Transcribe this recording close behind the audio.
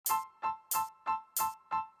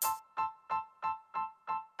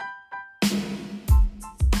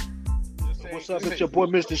What's up? It's your boy,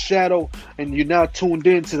 Mr. Shadow, and you're now tuned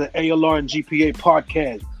in to the ALR and GPA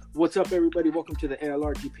podcast. What's up, everybody? Welcome to the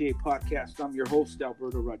ALR GPA podcast. I'm your host,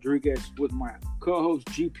 Alberto Rodriguez, with my co-host,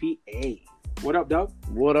 GPA. What up, dog?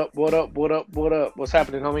 What up? What's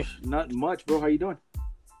happening, homie? Nothing much, bro. How you doing?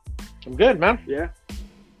 I'm good, man. Yeah?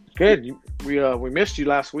 Good. We missed you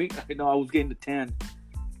last week. I know I was getting the tan.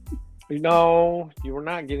 No, you were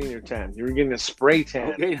not getting your tan. You were getting a spray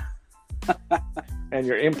tan. Okay. And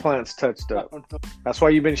your implants touched up. That's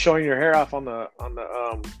why you've been showing your hair off on the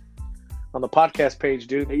podcast page,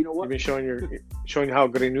 dude. Hey, you know what? You've been showing how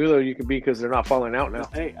granudo you can be because they're not falling out now.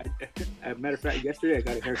 Hey, as a matter of fact, yesterday I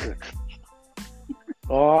got a haircut.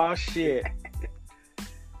 Oh shit!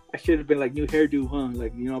 I should have been like new hairdo, huh?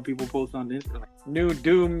 Like, you know, people post on this. Like,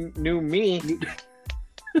 new me.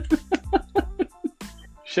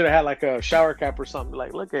 Should have had like a shower cap or something.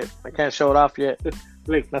 Like, look at, I can't show it off yet.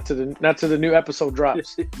 like Not to the new episode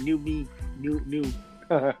drops. new me, new me,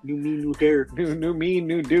 new hair. New me,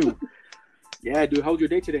 new do. Yeah, dude. How was your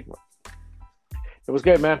day today? It was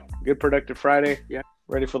good, man. Good productive Friday. Yeah.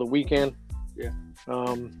 Ready for the weekend. Yeah.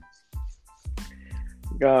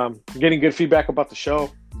 Getting good feedback about the show.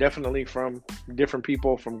 Definitely from different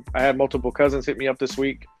people. I had multiple cousins hit me up this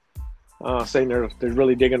week, saying they're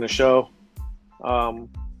really digging the show.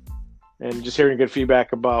 And just hearing good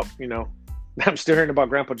feedback about, you know, I'm still hearing about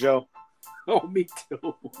Grandpa Joe. Oh, me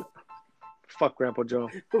too. Fuck Grandpa Joe.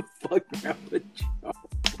 Fuck Grandpa Joe.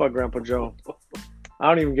 Fuck Grandpa Joe. I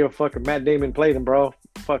don't even give a fuck if Matt Damon played him, bro.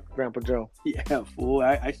 Fuck Grandpa Joe. Yeah, fool.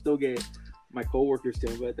 I still get my coworkers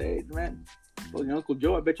still, but hey, man, well, your Uncle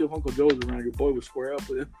Joe, I bet you if Uncle Joe was around, your boy would square up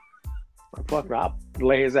with him. Fuck, I'll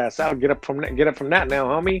lay his ass out. Get up from that now,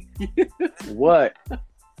 homie. What?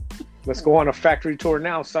 Let's go on a factory tour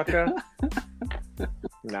now, sucker.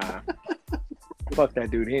 Nah. Fuck that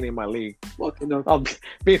dude. He ain't in my league. Fucking no. I'll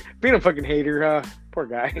being a fucking hater. Poor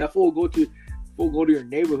guy. That fool go to your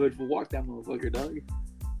neighborhood for walk that motherfucker, dog.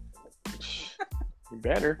 You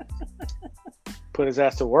better put his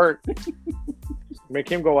ass to work. Make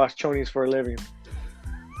him go watch chonies for a living.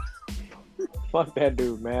 Fuck that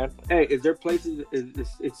dude, man. Hey, is there places?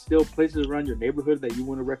 It's still places around your neighborhood that you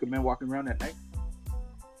want to recommend walking around at night?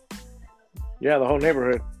 Yeah, the whole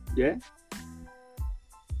neighborhood. Yeah.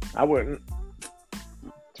 I wouldn't.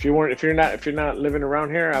 If you're not living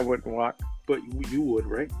around here, I wouldn't walk. But you would,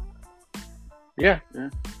 right? Yeah.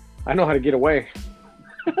 I know how to get away.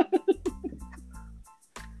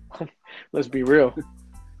 Let's be real.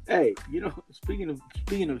 Hey, you know, speaking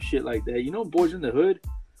of shit like that, you know, Boys in the Hood,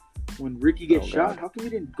 when Ricky gets shot, how come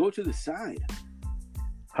he didn't go to the side?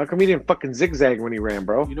 How come he didn't fucking zigzag when he ran,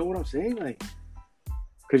 bro? You know what I'm saying? Like,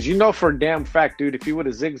 because you know for a damn fact, dude, if he would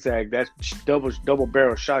have zigzagged, that double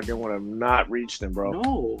barrel shotgun would have not reached him, bro.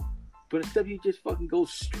 No, but instead he just fucking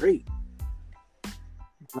goes straight.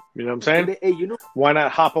 You know what I'm saying? Hey, you know, why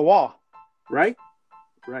not hop a wall? Right.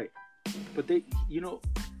 But they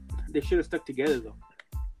should have stuck together though.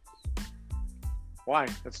 Why?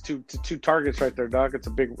 That's two targets right there, dog.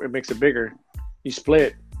 It makes it bigger. You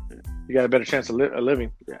split, you got a better chance of living.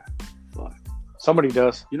 Yeah. Fuck. Somebody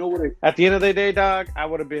does. You know what? At the end of the day, dog, I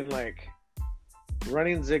would have been like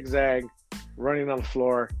running zigzag, running on the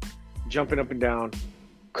floor, jumping up and down,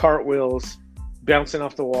 cartwheels, bouncing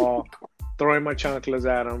off the wall, throwing my chanclas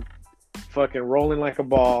at him, fucking rolling like a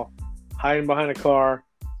ball, hiding behind a car,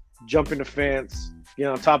 jumping the fence, get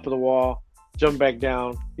on top of the wall, jump back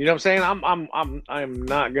down. You know what I'm saying? I'm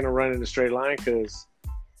not gonna run in a straight line because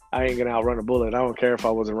I ain't gonna outrun a bullet. I don't care if I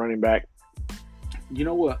wasn't running back. You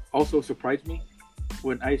know what also surprised me?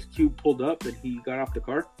 When Ice Cube pulled up and he got off the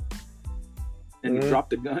car and he dropped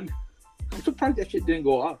the gun. I'm surprised that shit didn't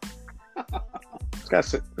go off.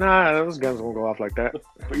 Nah, those guns won't go off like that.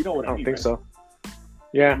 But you know what I mean, don't think right? so.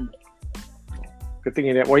 Yeah. Good thing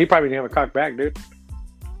he didn't. Well, he probably didn't have a cock back, dude.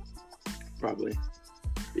 Probably.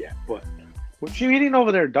 Yeah, but what you eating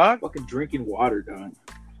over there, dog? Fucking drinking water, dog.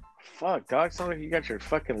 Fuck, dog. Sounds like you got your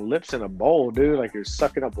fucking lips in a bowl, dude. Like you're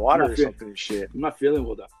sucking up water or something and shit. I'm not feeling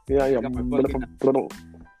well, dog. Yeah. I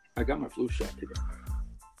got my flu shot today.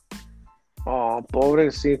 Oh,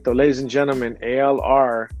 pobrecito. Ladies and gentlemen,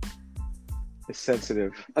 ALR is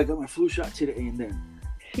sensitive. I got my flu shot today and then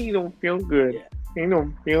He don't feel good. Yeah. He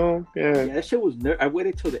don't feel good. Yeah, that shit was I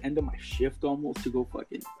waited till the end of my shift almost to go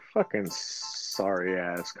fucking sorry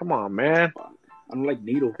ass. Come on, man. I'm like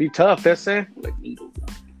needle. Be tough, that's it. I'm like needle, dog.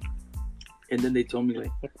 And then they told me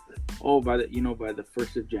like, oh, by the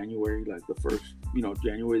 1st of January, like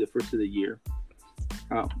January the 1st of the year,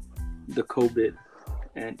 the COVID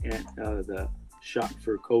and the shot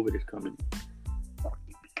for COVID is coming.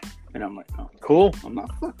 And I'm like, oh, cool. I'm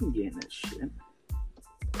not fucking getting that shit.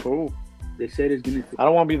 Cool. They said it's gonna. I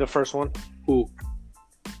don't want to be the first one. Who?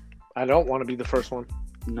 I don't want to be the first one.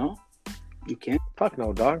 No, you can't. Fuck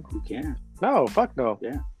no, dog. You can't. No, fuck no.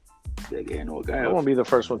 Yeah. I know a guy. I don't want to be the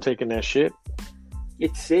first one taking that shit.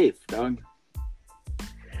 It's safe, dog.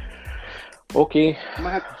 Okay. I'm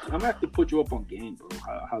gonna have to put you up on game, bro.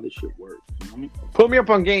 How this shit works. You know what I mean? Put me up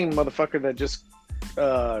on game, motherfucker. That just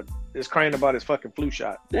is crying about his fucking flu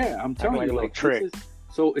shot. Yeah, I'm telling like you, a little trick.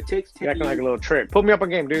 So it takes 10 acting years. like a little trick. Put me up on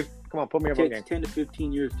game, dude. Come on, put me up on It game. takes 10 to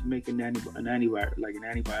 15 years to make an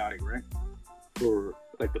antibiotic, right? For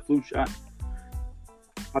like the flu shot.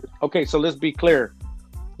 Okay, so let's be clear.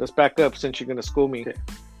 Let's back up since you're gonna school me. Okay.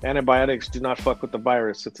 Antibiotics do not fuck with the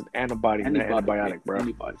virus. It's an antibody, not an antibiotic, bro.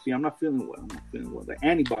 Antibody. See, I'm not feeling well. The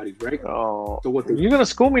antibodies, right? Oh, so what? You're gonna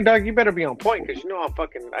school me, dog? You better be on point because you know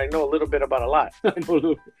I know a little bit about a lot. I know a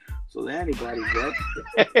little bit. So the antibodies,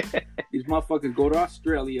 right? These motherfuckers go to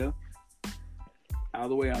Australia, all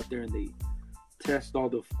the way out there, and they test all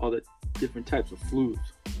the different types of flus.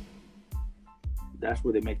 That's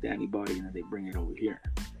where they make the antibody, and then they bring it over here.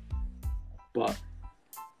 But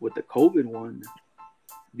with the COVID one,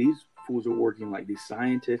 these fools are working like these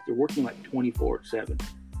scientists. They're working like 24/7,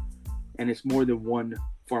 and it's more than one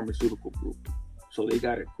pharmaceutical group. So they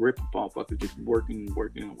got a grip of motherfuckers just working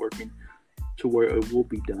to where it will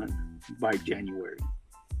be done by January.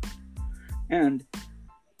 And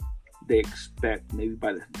they expect maybe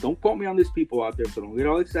don't quote me on this, people out there, so don't get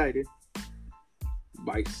all excited.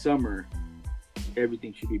 By summer,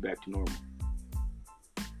 everything should be back to normal.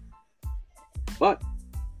 But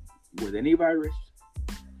with any virus,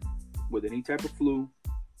 with any type of flu,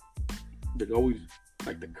 there's always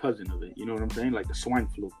like the cousin of it. You know what I'm saying? Like the swine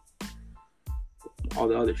flu, all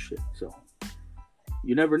the other shit. So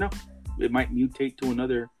you never know. It might mutate to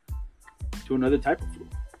another type of flu.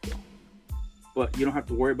 So, but you don't have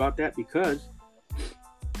to worry about that because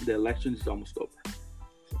the election is almost over.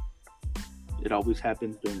 So, it always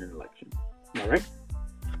happens during an election. All right?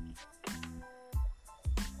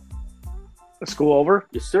 School over?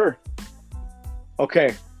 Yes, sir.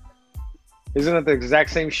 Okay. Isn't it the exact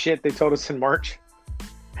same shit they told us in March?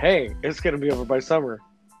 Hey, it's going to be over by summer.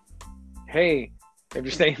 Hey, if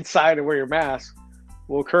you stay inside and wear your mask,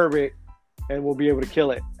 we'll curb it and we'll be able to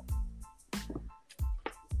kill it.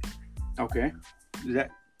 Okay. Is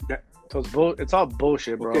that So it's all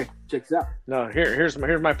bullshit, bro. Okay, check this out. No, here's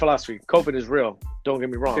my philosophy. COVID is real. Don't get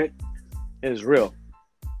me wrong. Okay. It is real.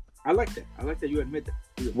 I like that. I like that you admit that.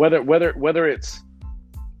 Whether it's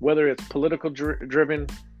political driven,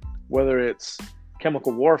 whether it's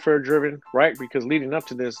chemical warfare driven, right? Because leading up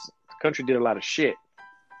to this, the country did a lot of shit.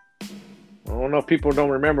 I don't know if people don't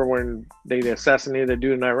remember when they assassinated the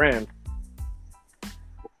dude in Iran.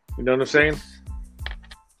 You know what I'm saying?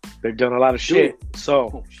 They've done a lot of shit.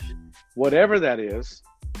 So whatever that is,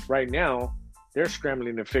 right now, they're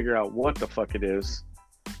scrambling to figure out what the fuck it is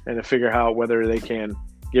and to figure out whether they can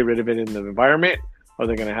get rid of it in the environment or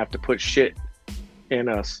they're going to have to put shit in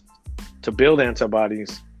us to build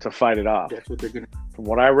antibodies to fight it off. That's what they're going to. From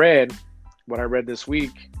what I read this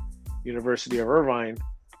week, University of Irvine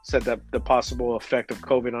said that the possible effect of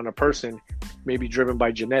COVID on a person may be driven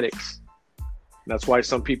by genetics. That's why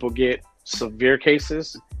some people get severe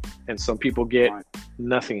cases and some people get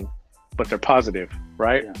nothing, but they're positive,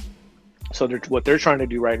 right? Yeah. So what they're trying to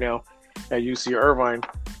do right now at UC Irvine,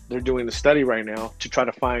 they're doing the study right now to try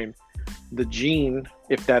to find the gene,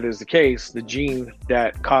 if that is the case, the gene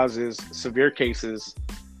that causes severe cases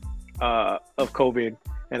of COVID.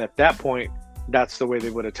 And at that point, that's the way they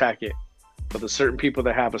would attack it. But the certain people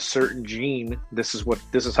that have a certain gene, this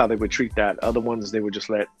is how they would treat that. Other ones, they would just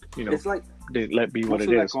let, it's like, they let be what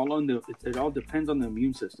it is. It all depends on the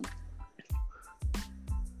immune system.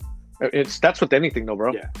 That's with anything though,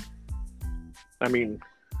 bro. Yeah. I mean,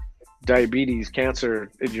 diabetes,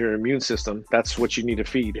 cancer, your immune system, that's what you need to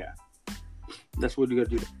feed. Yeah. That's what you got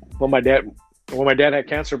to do. When my dad had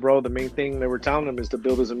cancer, bro, the main thing they were telling him is to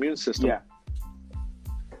build his immune system. Yeah.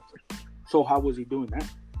 So how was he doing that?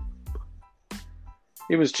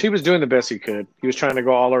 He was doing the best he could. He was trying to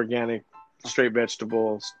go all organic, straight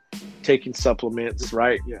vegetables, taking supplements,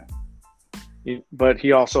 right? Yeah. But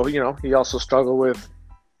he also struggled with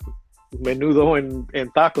menudo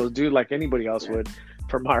and tacos, dude, like anybody else would,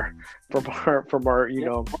 from our from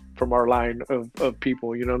our line of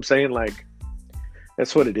people. You know what I'm saying? Like,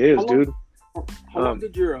 that's what it is, dude. How long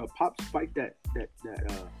did your pops fight that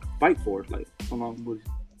fight for? Like, how long was it?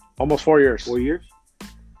 Almost 4 years. 4 years?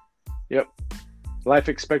 Yep. Life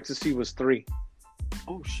expectancy was 3.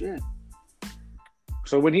 Oh shit.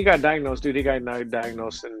 So when he got diagnosed, dude, he got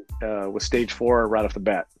diagnosed with stage 4 right off the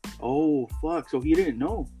bat. Oh fuck! So he didn't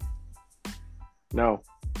know. No.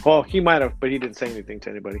 Well, he might have, but he didn't say anything to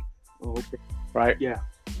anybody, Oh, okay. right? Yeah.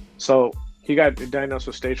 So he got diagnosed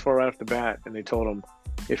with stage 4 right off the bat, and they told him,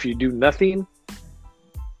 if you do nothing,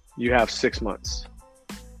 you have 6 months.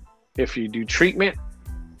 If you do treatment,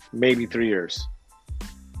 maybe 3 years.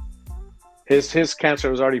 His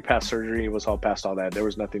cancer was already past surgery. It was all past all that. There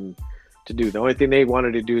was nothing to do. The only thing they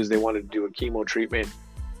wanted to do is they wanted to do a chemo treatment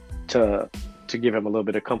to give him a little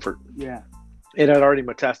bit of comfort. Yeah. It had already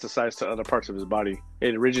metastasized to other parts of his body.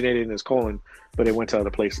 It originated in his colon, but it went to other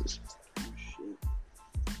places. Oh, shit.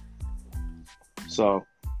 So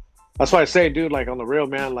that's why I say, dude, like on the real,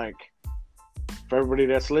 man, like for everybody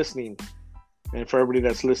that's listening, and for everybody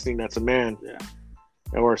that's listening that's a man, Yeah.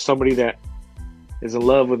 or somebody that is in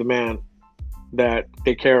love with a man that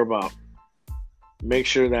they care about, make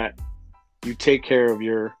sure that you take care of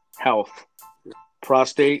your health.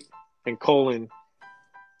 Prostate and colon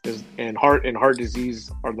and heart disease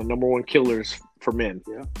are the number one killers for men.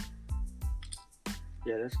 Yeah.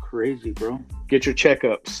 Yeah, that's crazy, bro. Get your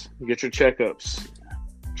checkups.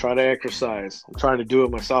 Try to exercise. I'm trying to do it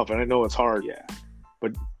myself, and I know it's hard. Yeah.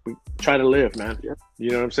 But we try to live, man. Yeah. You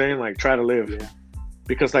know what I'm saying? Like, try to live. Yeah.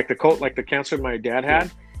 Because like the cancer my dad had,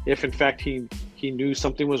 if in fact he knew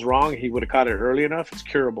something was wrong, he would have caught it early enough. It's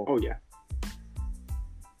curable. Oh yeah.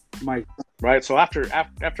 Right. So after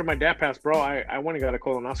my dad passed, bro, I went and got a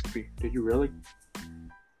colonoscopy. Did you really?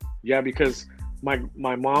 Yeah, because my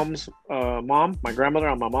mom's mom, my grandmother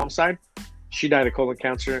on my mom's side, she died of colon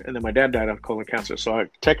cancer, and then my dad died of colon cancer. So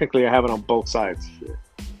technically I have it on both sides. Shit.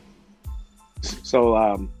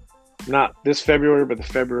 So not this February, but the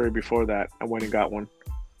February before that, I went and got one.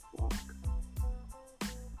 Fuck.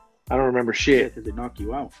 I don't remember Yeah, shit. because they knock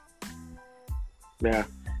you out. Yeah.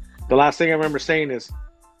 The last thing I remember saying is,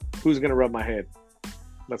 "Who's gonna rub my head?"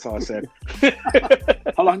 That's all I said.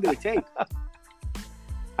 How long did it take?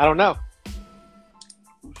 I don't know.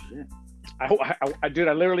 Oh shit. I dude,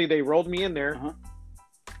 I literally, they rolled me in there. Uh-huh.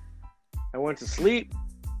 I went to sleep,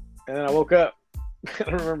 and then I woke up. I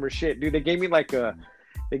don't remember shit, dude. They gave me a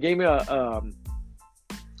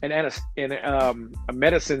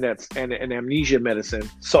medicine that's an amnesia medicine,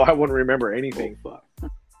 so I wouldn't remember anything. Oh,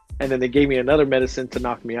 fuck. And then they gave me another medicine to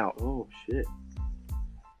knock me out. Oh shit.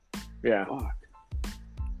 Yeah, Fuck.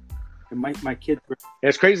 And my kid,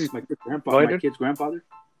 it's crazy. my kid's grandfather, Go ahead, dude.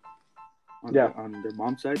 on, Yeah. on their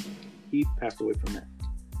mom's side, he passed away from that.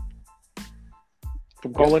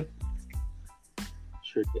 From colon.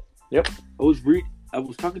 Sure did. Yep. I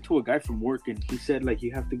was talking to a guy from work, and he said like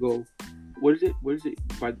you have to go. What is it?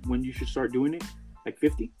 By when you should start doing it? Like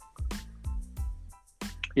 50?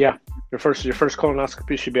 Yeah, your first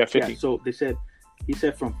colonoscopy should be at 50. Yeah. So he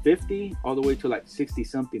said from 50 all the way to like 60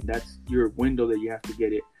 something. That's your window that you have to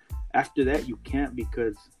get it. After that, you can't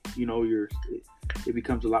because it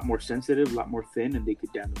becomes a lot more sensitive, a lot more thin, and they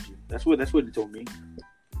could damage you. That's what they told me.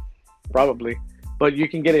 Probably, but you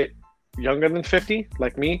can get it younger than 50,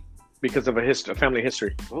 like me, because of a family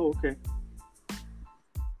history. Oh, okay.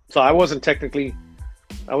 So I wasn't technically,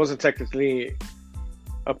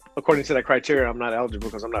 according to that criteria, I'm not eligible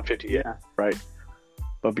because I'm not 50 yet, Yeah. right?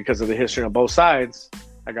 But because of the history on both sides,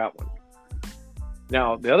 I got one.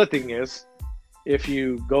 Now, the other thing is, if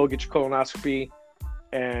you go get your colonoscopy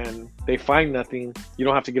and they find nothing, you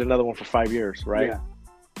don't have to get another one for 5 years, right? Yeah.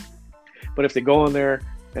 But if they go in there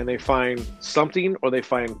and they find something or they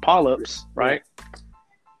find polyps, right?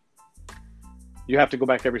 You have to go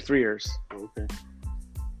back every 3 years. Okay.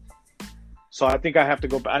 So I think I have to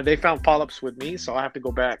go back. They found polyps with me, so I have to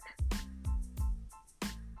go back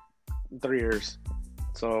 3 years.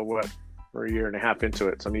 So what? We're a year and a half into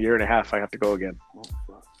it. So in a year and a half, I have to go again. Oh,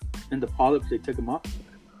 fuck. And the polyps, they took them off?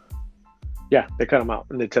 Yeah, they cut them out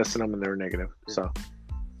and they tested them and they were negative. So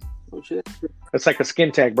Oh, shit. it's like a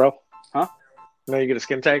skin tag, bro. Huh? You know, you get a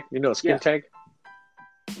skin tag. You know, a skin Yeah. tag.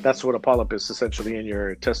 That's what a polyp is essentially in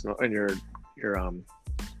your intestinal, in your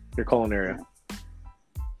colon area.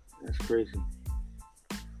 That's crazy.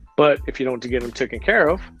 But if you don't get them taken care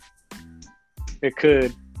of, it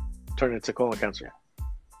could turn into colon cancer.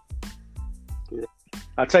 Yeah.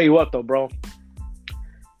 I'll tell you what, though, bro.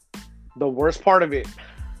 The worst part of it,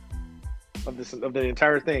 of the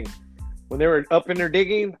entire thing, when they were up in there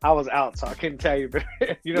digging, I was out, so I couldn't tell you.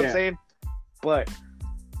 You know what I'm saying? But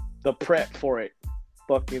the prep for it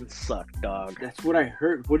fucking sucked, dog. That's what I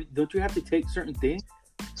heard. Don't you have to take certain things?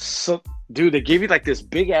 So, dude, they give you like this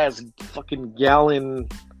big ass fucking gallon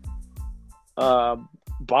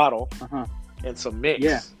bottle Uh-huh. and some mix.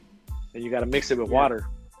 Yeah. And you got to mix it with water.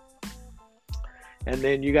 And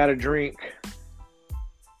then you got to drink.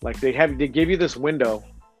 Like they give you this window.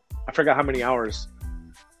 I forgot how many hours.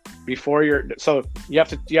 before so you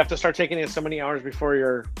have to start taking it so many hours before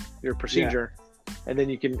your procedure, and then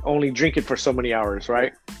you can only drink it for so many hours,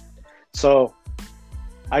 right? So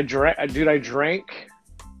I drank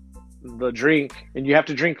the drink, and you have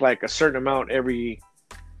to drink like a certain amount every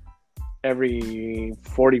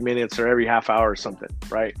 40 minutes or every half hour or something,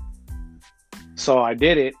 right? So I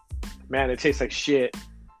did it. Man, it tastes like shit,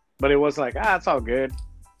 but it was like, it's all good.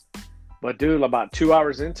 But dude, about 2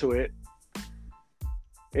 hours into it,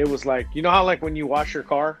 it was like, you know how like when you wash your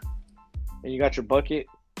car and you got your bucket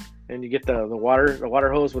and you get the water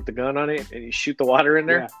hose with the gun on it and you shoot the water in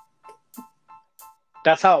there? Yeah.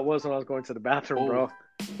 That's how it was when I was going to the bathroom, bro.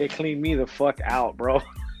 It cleaned me the fuck out, bro.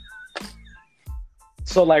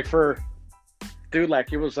 So like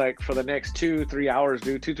it was like for the next 2-3 hours,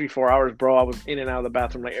 dude, 2-3-4 hours, bro, I was in and out of the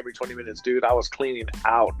bathroom like every 20 minutes, dude. I was cleaning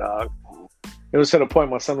out, dog. It was to the point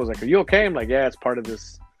my son was like, "Are you okay?" I'm like, "Yeah, it's part of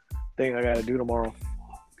this thing I got to do tomorrow."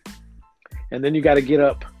 And then you got to get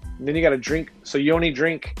up, and then you got to drink. So you only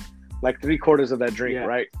drink like 3/4 of that drink,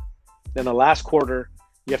 right? Then the last quarter,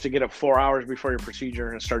 you have to get up 4 hours before your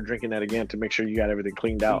procedure and start drinking that again to make sure you got everything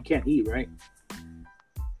cleaned out. You can't eat, right?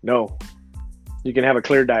 No. You can have a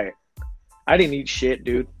clear diet. I didn't eat shit,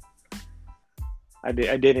 dude. I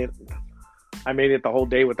didn't. I made it the whole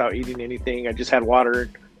day without eating anything. I just had water.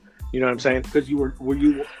 You know what I'm saying? Because you were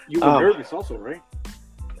nervous also, right?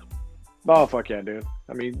 Oh, fuck yeah, dude.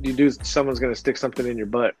 I mean, someone's going to stick something in your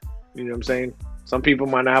butt. You know what I'm saying? Some people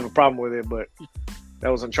might not have a problem with it, but that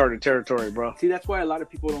was uncharted territory, bro. See, that's why a lot of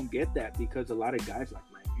people don't get that, because a lot of guys like,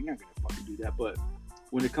 man, you're not going to fucking do that. But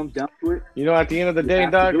when it comes down to it, you know, at the end of the day,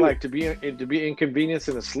 dog, like to be inconvenienced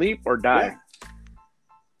in a sleep or die. Yeah.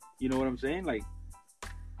 You know what I'm saying? Like,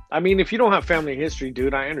 I mean, if you don't have family history,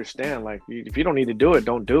 dude, I understand. Like, if you don't need to do it,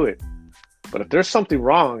 don't do it. But if there's something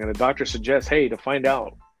wrong and a doctor suggests, hey, to find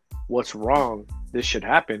out what's wrong, this should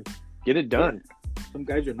happen, get it done. Yeah. Some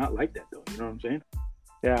guys are not like that, though. You know what I'm saying?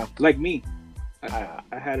 Yeah. Like me. I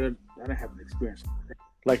didn't have an experience.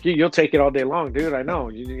 Like you'll take it all day long, dude. I know.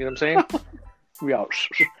 You know what I'm saying? We all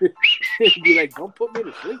be like, don't put me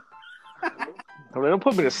to sleep. Don't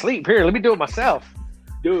put me to sleep. Here, let me do it myself.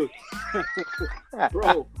 Dude.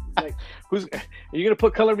 Bro. Like, are you gonna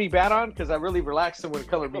put Color Me Bad on? Because I really relax when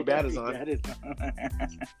Color Me Bad is on.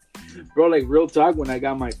 Bro, like real talk, when I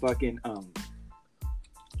got my fucking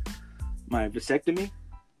my vasectomy,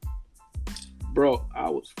 bro, I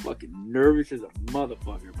was fucking nervous as a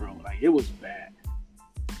motherfucker, bro. Like, it was bad.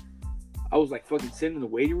 I was like fucking sitting in the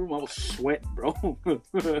waiting room. I was sweating, bro.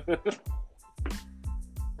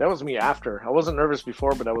 That was me after. I wasn't nervous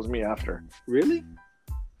before, but that was me after. Really?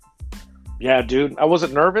 Yeah, dude. I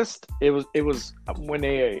wasn't nervous. It was when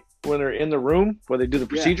they're in the room where they do the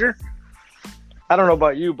procedure. Yeah. I don't know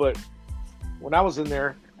about you, but when I was in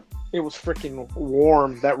there, it was freaking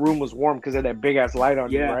warm. That room was warm because it had that big ass light on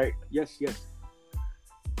you, right? Yes.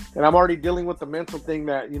 And I'm already dealing with the mental thing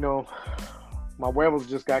that, you know, my huevos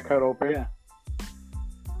just got cut open. Yeah.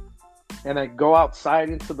 And I go outside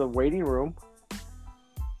into the waiting room,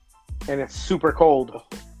 and it's super cold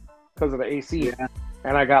because of the AC. Yeah.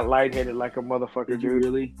 And I got lightheaded like a motherfucker, Did dude. you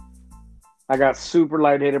really? I got super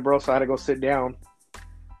lightheaded, bro, so I had to go sit down.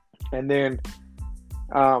 And then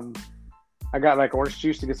I got like orange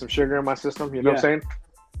juice to get some sugar in my system, you know what I'm saying?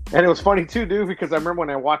 And it was funny too, dude, because I remember when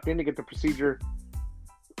I walked in to get the procedure,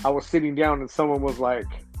 I was sitting down and someone was like,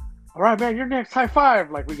 "All right, man, you're next, high five."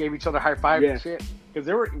 Like, we gave each other high five and shit. Because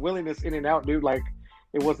there were willingness in and out, dude. Like,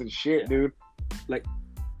 it wasn't shit, dude. Like,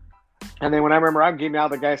 and then when I remember I'm getting out,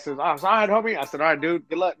 the guy says, "Oh, all right, homie." I said, "All right, dude,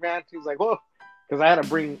 good luck, man." He's like, "Whoa." Because I had to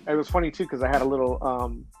bring, it was funny too, because I had a little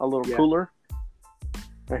cooler.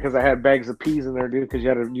 Because I had bags of peas in there, dude, because you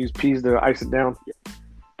had to use peas to ice it down. Yeah.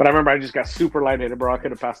 But I remember I just got super lightheaded, bro. I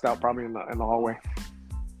could have passed out probably in the hallway.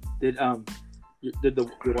 Did the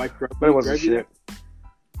wife grab you? But it wasn't shit.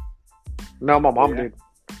 No, my mom did.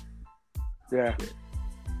 Yeah.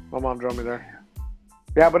 My mom drove me there.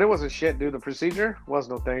 Yeah, but it wasn't shit, dude. The procedure was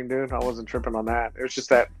no thing, dude. I wasn't tripping on that. It was just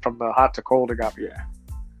that from the hot to cold, it got me. Yeah.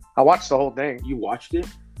 I watched the whole thing. You watched it?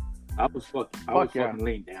 I was fucking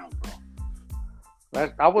laying down, bro.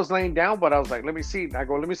 I was laying down, but I was like, let me see. I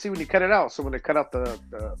go, let me see when you cut it out. So when they cut out the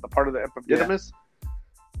part of the epididymis,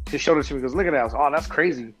 she showed it to me. He goes, look at that. I was, oh, that's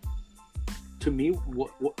crazy. To me,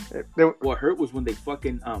 what hurt was when they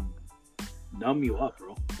fucking numb you up,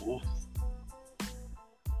 bro. Oh.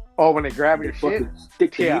 Oh, when they grab your shit?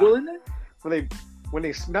 Stick the needle in there? When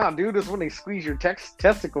they dude, it's when they squeeze your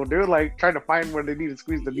testicle, dude, like trying to find where they need to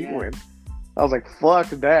squeeze the needle in. I was like, fuck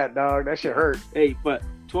that, dog. That shit hurt. Hey, but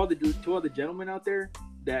to all the gentlemen out there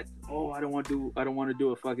that, I don't want to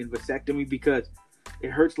do a fucking vasectomy because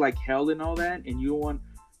it hurts like hell and all that, and you don't want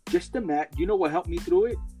just imagine. You know what helped me through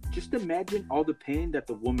it? Just imagine all the pain that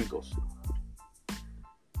the woman goes through.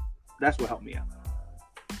 That's what helped me out.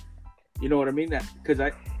 You know what I mean? That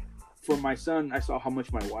because for my son, I saw how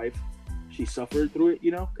much my wife, she suffered through it.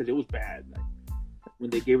 You know, because it was bad. Like when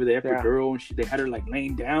they gave her the epidural and they had her like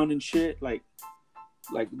laying down and shit, like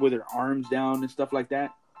with her arms down and stuff like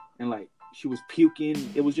that, and like she was puking.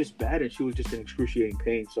 It was just bad, and she was just in excruciating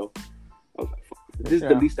pain. So I was like, fuck, this is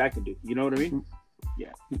the least I can do. You know what I mean?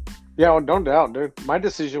 Yeah. Yeah, well, don't doubt, dude. My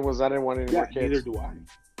decision was I didn't want any more kids. Neither do I.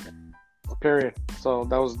 Period. So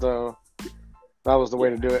that was the way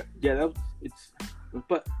to do it. Yeah,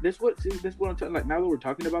 but this what I'm talking. Like now that we're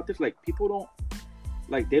talking about this, like people don't,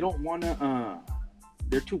 like they don't want to.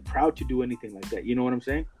 They're too proud to do anything like that. You know what I'm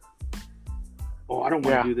saying? Oh, I don't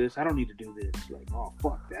want to do this. I don't need to do this. Like, oh,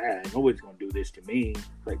 fuck that. Nobody's gonna do this to me.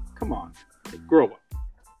 Like, come on, like, grow up.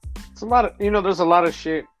 It's a lot of, there's a lot of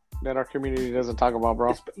shit that our community doesn't talk about,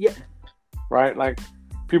 bro. Yeah. Right? Like,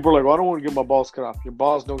 people are like, well, I don't want to get my balls cut off. Your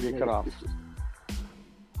balls don't get cut off.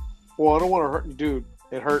 Well, I don't want to hurt you. Dude,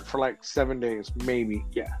 it hurt for like 7 days, maybe.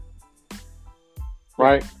 Yeah.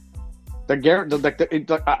 Right? I don't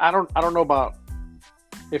know about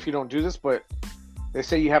if you don't do this, but they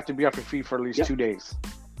say you have to be off your feet for at least 2 days.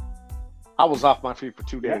 I was off my feet for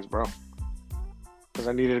 2 days, bro. Because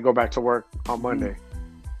I needed to go back to work on Monday.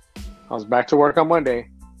 I was back to work on Monday.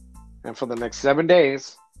 And for the next 7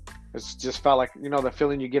 days, it just felt like, the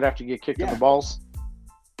feeling you get after you get kicked in the balls?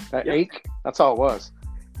 That ache? That's all it was.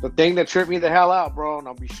 The thing that tripped me the hell out, bro, and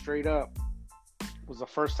I'll be straight up, was the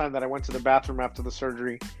first time that I went to the bathroom after the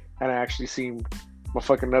surgery and I actually seen my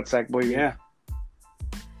fucking nutsack bleeding. Yeah.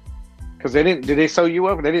 Because did they sew you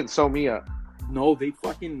up? They didn't sew me up. No, they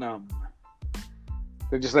fucking,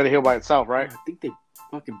 they just let it heal by itself, right? I think they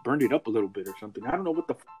fucking burned it up a little bit or something. I don't know what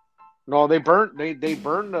the... No, they burned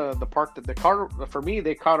the part that for me,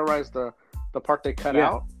 they cauterized the part they cut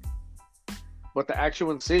out. But the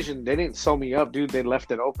actual incision, they didn't sew me up, dude. They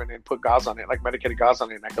left it open and put gauze on it, like medicated gauze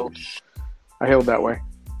on it, and I healed that way.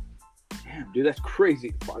 Damn, dude, that's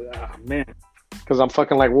crazy. Oh, man. Because I'm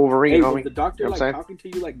fucking like Wolverine, homie. Was the doctor talking to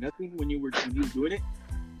you like nothing when you were doing it?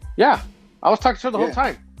 Yeah, I was talking to her the whole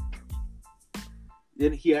time.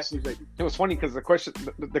 Then he asked me, like, it was funny because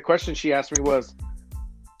the question she asked me was,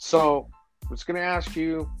 so I'm just gonna ask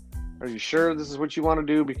you, are you sure this is what you want to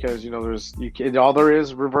do? Because all there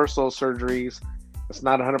is reversal surgeries. It's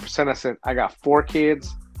not 100%. I said I got 4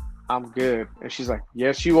 kids. I'm good. And she's like,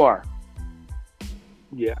 yes, you are.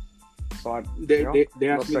 Yeah. So they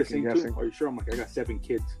asked me the same too. Are you sure? I'm like, I got 7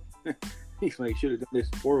 kids. He's like, you should have done this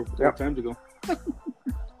 4 times ago.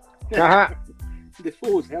 This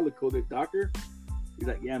fool was hella cool. This doctor. He's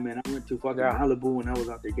like, yeah, man, I went to fucking Malibu and I was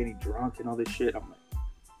out there getting drunk and all this shit. I'm like,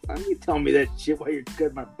 why are you telling me that shit while you're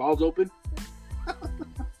cutting my balls open?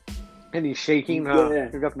 And he's shaking, huh? Yeah.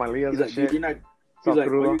 He got my Leah's and shit. He's like, all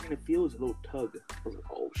you're gonna feel is a little tug. I was like,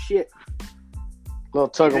 oh shit. Little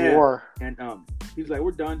tug of war. And he's like,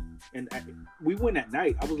 we're done. And we went at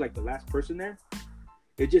night. I was like the last person there.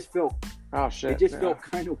 It just felt felt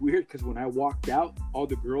kind of weird because when I walked out, all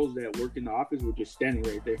the girls that worked in the office were just standing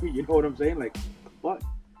right there. You know what I'm saying? Like, what?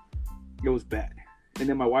 It was bad. And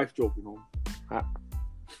then my wife drove me home.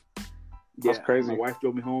 That's crazy. My wife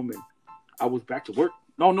drove me home and I was back to work.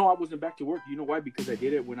 No, I wasn't back to work. You know why? Because I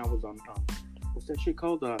did it when I was on, what's that shit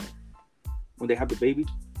called? When they have the baby?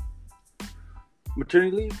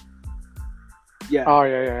 Maternity leave? Yeah. Oh,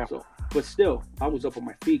 yeah. So, but still, I was up on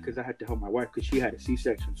my feet because I had to help my wife because she had a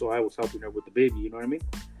C-section. So I was helping her with the baby. You know what I mean?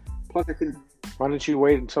 Plus, I couldn't. Why didn't you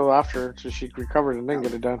wait until after so she recovered and then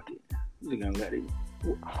get it done? You're going to let it.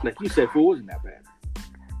 Like you said, food wasn't that bad.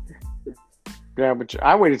 Yeah, but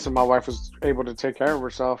I waited till my wife was able to take care of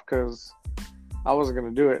herself because I wasn't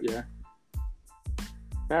going to do it.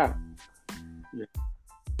 Yeah.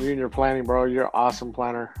 You and your planning, bro. You're an awesome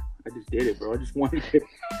planner. I just did it, bro. I just wanted to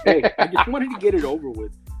get it over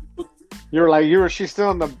with. She was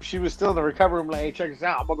still in the recovery room. Like, hey, check this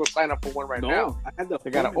out. I'm gonna go sign up for one now. No, I had they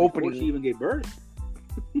got an opening. Before she even gave birth.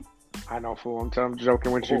 I know, fool. I'm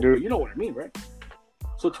joking with you, dude. You know what I mean, right?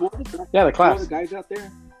 So to all the class. To all the guys out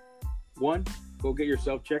there, 1, go get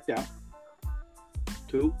yourself checked out.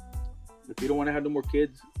 2, if you don't want to have no more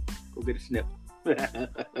kids, go get a snip.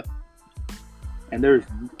 And there's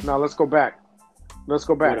now. Let's go back.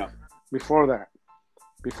 Before that,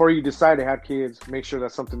 before you decide to have kids, make sure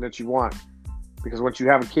that's something that you want. Because once you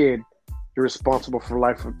have a kid, you're responsible for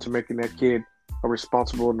life to making that kid a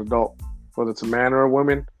responsible adult. Whether it's a man or a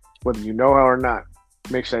woman, whether you know how or not,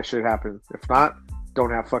 make sure that shit happens. If not,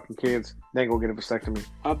 don't have fucking kids. Then go get a vasectomy.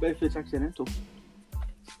 I bet if it's accidental.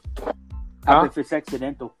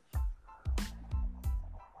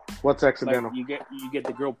 What's accidental? Like you get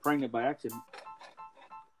the girl pregnant by accident.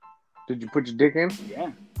 Did you put your dick in?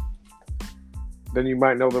 Yeah. Then you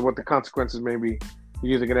might know that what the consequences may be.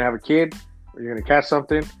 You're either gonna have a kid, or you're gonna catch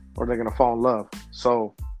something, or they're gonna fall in love.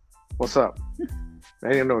 So, what's up?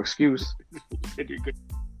 That ain't no excuse.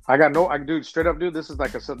 I got no, dude, straight up, dude. This is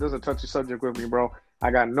a touchy subject with me, bro.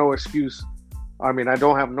 I got no excuse. I mean, I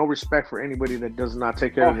don't have no respect for anybody that does not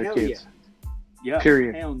take care of their kids. Yeah.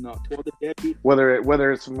 Period. Hell no. Whether it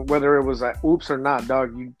was a oops or not,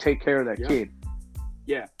 dog, you take care of that kid.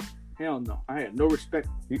 Yeah. Hell no. I have no respect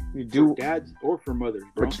you do for dads or for mothers,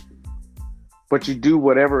 bro. But you do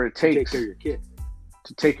whatever it takes to take care of your kid.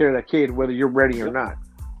 To take care of that kid, whether you're ready or not.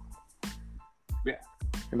 Yeah.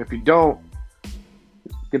 And if you don't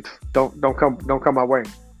come my way.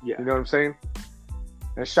 Yeah. You know what I'm saying?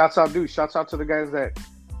 And shouts out to the guys that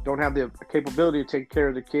don't have the capability to take care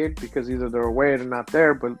of the kid because either they're away or they're not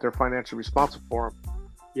there, but they're financially responsible for him.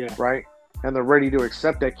 Yeah. Right? And they're ready to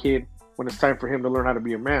accept that kid when it's time for him to learn how to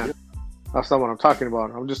be a man. Yep. That's not what I'm talking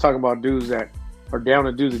about. I'm just talking about dudes that are down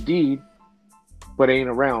to do the deed, but ain't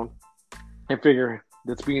around and figure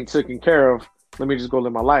that's being taken care of. Let me just go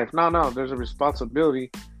live my life. No. There's a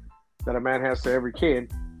responsibility that a man has to every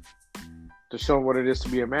kid to show him what it is to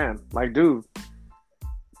be a man. Like, dude,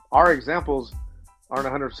 our examples aren't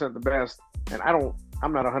 100% the best, and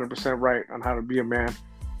I'm not 100% right on how to be a man,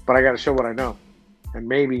 but I got to show what I know. And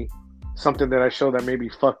maybe something that I show that may be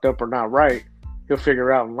fucked up or not right, he'll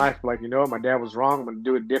figure out in life, like, you know what, my dad was wrong, I'm going to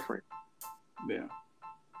do it different. Yeah.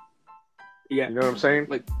 Yeah. You know what I'm saying?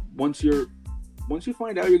 Like, once you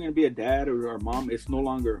find out you're going to be a dad or a mom, it's no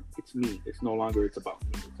longer, it's me. It's no longer, it's about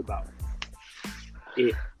me. It's about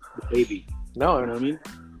it, the baby. No. You know what I mean?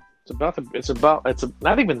 It's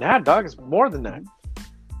not even that, dog. It's more than that.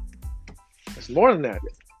 It's more than that.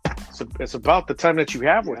 It's about the time that you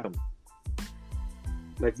have with them.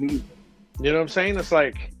 Like me. You know what I'm saying? It's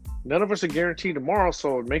like none of us are guaranteed tomorrow,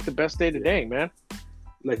 so make the best day today, man.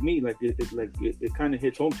 Like me, like it kind of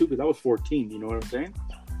hits home too because I was 14. You know what I'm saying?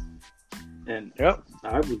 And yep.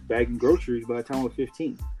 I was bagging groceries by the time I was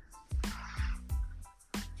 15.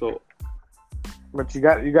 So, but you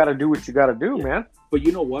got to do what you got to do, man. But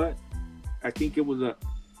you know what? I think it was a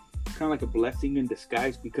kind of like a blessing in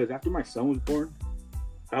disguise because after my son was born,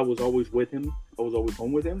 I was always with him. I was always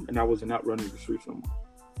home with him, and I wasn't out running the streets no more.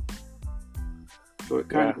 So it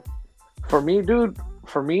kind of... For me, dude,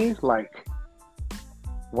 like,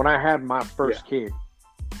 when I had my first kid,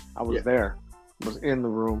 I was there. I was in the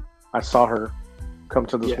room. I saw her come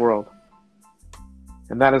to this world.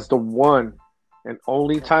 And that is the one and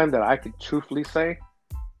only time that I could truthfully say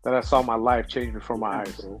that I saw my life change before my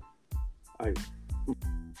eyes.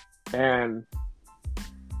 And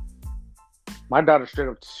my daughter straight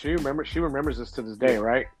up, she remembers this to this day,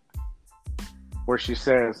 right? Where she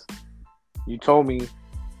says, "You told me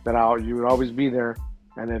that you would always be there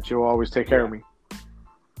and that you'll always take care of me."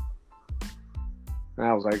 And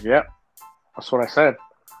I was like, "Yep, that's what I said."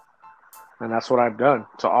 And that's what I've done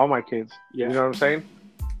to all my kids. You know what I'm saying?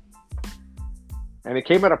 And it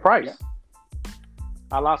came at a price. Yeah.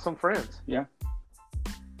 I lost some friends. Yeah.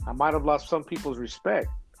 I might have lost some people's respect.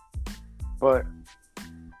 But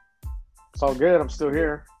it's all good. I'm still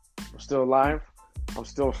here. I'm still alive. I'm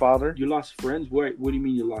still a father. You lost friends? What do you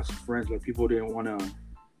mean you lost friends? Like people didn't want to...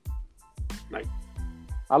 Like...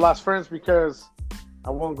 I lost friends because I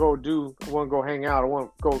won't go hang out. I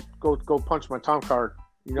won't go punch my Tom card.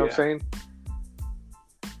 You know what I'm saying?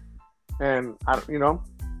 And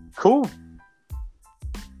cool.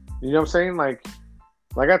 You know what I'm saying? Like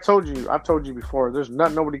I've told you before, there's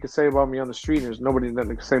nothing nobody can say about me on the street, and there's nothing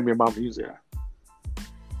can say to me about music.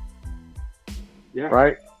 Yeah.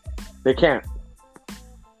 Right? They can't.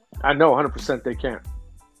 I know 100% they can't.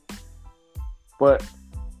 But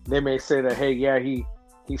they may say that, hey, yeah, he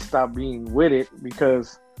stopped being with it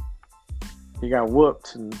because he got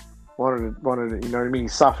whooped and wanted to, you know what I mean? He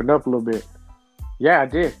softened up a little bit. Yeah, I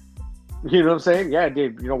did. You know what I'm saying? Yeah, I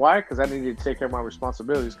did. You know why? Because I needed to take care of my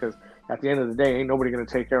responsibilities. Because at the end of the day, ain't nobody going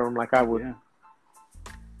to take care of them like I would. Yeah.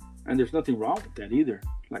 And there's nothing wrong with that either.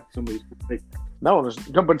 Like somebody's like, no,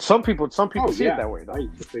 but some people see it that way. Though. I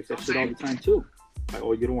used to face that shit all the time too. Like,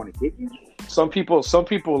 oh, you don't want to hit me? Some people,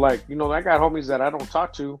 like, you know, I got homies that I don't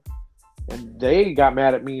talk to, and they got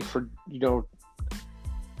mad at me for, you know,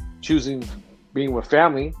 choosing being with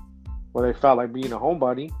family, where they felt like being a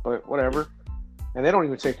homebody, but whatever. And they don't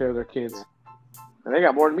even take care of their kids, and they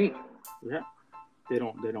got more than me. Yeah, they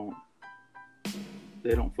don't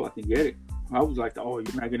fucking get it. I was like, oh,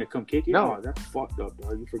 you're not gonna come kick it? No, oh, that's fucked up,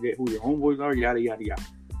 dog. You forget who your homeboys are, yada yada yada.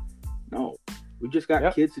 No, we just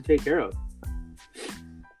got kids to take care of.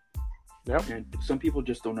 Yep. And some people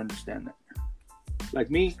just don't understand that. Like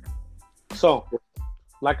me. So,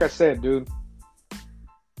 like I said, dude,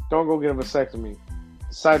 don't go get a vasectomy.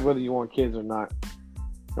 Decide whether you want kids or not.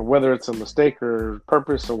 And whether it's a mistake or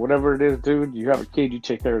purpose or whatever it is, dude, you have a kid, you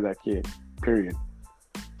take care of that kid. Period.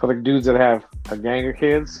 For the dudes that have a gang of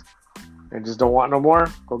kids and just don't want no more,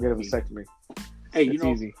 go get a vasectomy. Hey, it's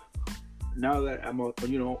easy. Now that I'm,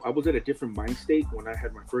 I was at a different mind state when I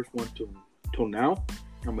had my first one till now.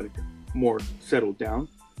 I'm more settled down.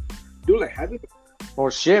 Dude, like having... Oh,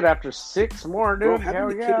 shit, after 6 more, dude. Bro, having hell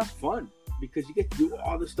the yeah. kid is fun because you get to do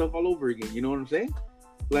all this stuff all over again. You know what I'm saying?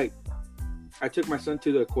 Like, I took my son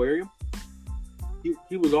to the aquarium.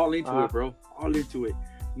 He was all into it, bro. All into it.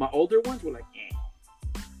 My older ones were like, eh.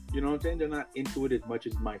 You know what I'm saying? They're not into it as much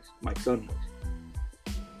as my son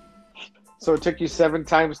was. So it took you 7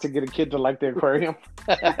 times to get a kid to like the aquarium?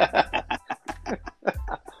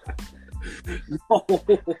 No.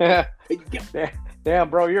 Damn,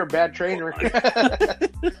 bro, you're a bad trainer.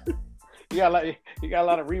 You got a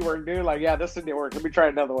lot of rework, dude. Like, yeah, this didn't work. Let me try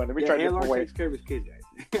another one. Let me try a different way. Takes care of his kids,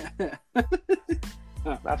 guys.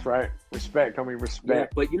 That's right. Respect. I mean, respect. Yeah,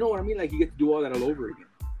 but you know what I mean? Like, you get to do all that all over again.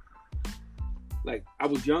 Like, I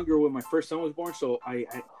was younger when my first son was born, so I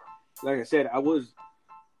like I said, I wasn't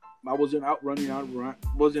out running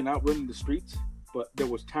the streets, but there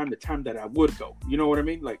was time that I would go. You know what I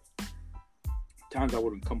mean? Like, times I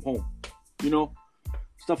wouldn't come home. You know,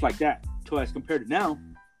 stuff like that. So as compared to now,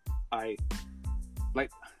 I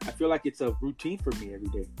feel like it's a routine for me every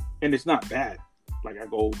day, and it's not bad. Like, I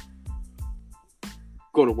go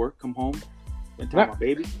to work, come home, spend time with my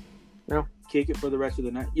baby, kick it for the rest of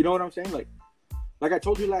the night. You know what I'm saying? Like I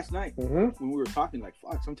told you last night when we were talking. Like,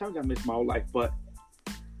 fuck, sometimes I miss my old life, but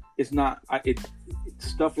it's not. It's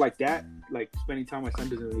stuff like that. Like, spending time with my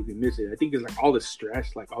son doesn't make me miss it. I think it's like all the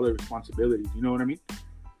stress, like all the responsibilities. You know what I mean?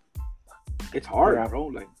 It's hard, bro.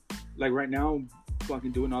 Like right now,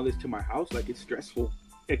 fucking doing all this to my house, like, it's stressful.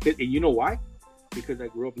 And you know why? Because I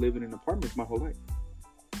grew up living in apartments my whole life.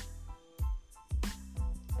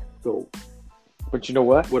 So, but you know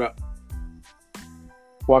what? What up?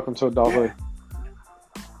 Welcome to adulthood.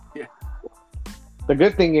 Yeah. The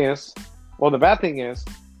good thing is, the bad thing is,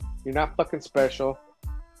 you're not fucking special,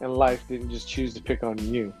 and life didn't just choose to pick on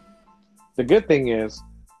you. The good thing is,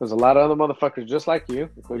 there's a lot of other motherfuckers just like you,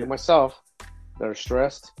 including myself, that are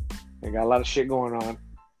stressed and got a lot of shit going on,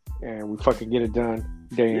 and we fucking get it done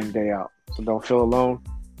day in, day out. So don't feel alone.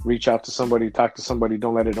 Reach out to somebody, talk to somebody.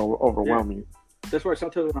 Don't let it overwhelm you. That's why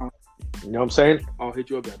sometimes you know what I'm saying? I'll hit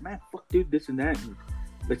you up like, man, fuck, dude, this and that. And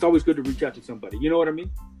it's always good to reach out to somebody. You know what I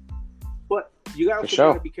mean? But you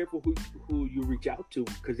gotta be careful who you reach out to,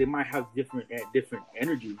 because they might have different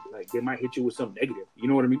energy. Like, they might hit you with something negative. You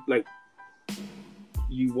know what I mean? Like,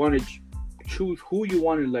 you want to choose who you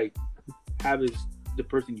want to, like, have as the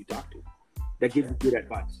person you talk to that gives you good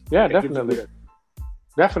advice. Yeah, definitely.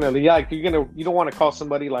 Definitely. Yeah, like, you don't want to call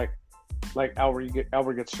somebody like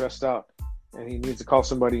Albert gets stressed out and he needs to call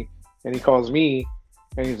somebody, and he calls me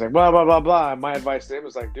and he's like, blah blah blah blah. And my advice to him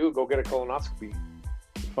is like, dude, go get a colonoscopy.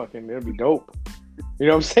 Fucking, it'll be dope. You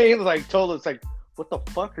know what I'm saying? It's like, what the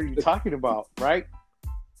fuck are you talking about, right?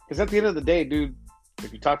 Because at the end of the day, dude,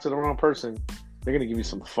 if you talk to the wrong person, they're gonna give you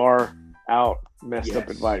some far out messed up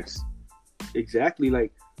advice. Exactly.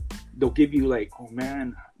 Like, they'll give you like, oh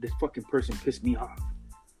man, this fucking person pissed me off.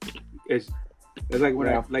 It's like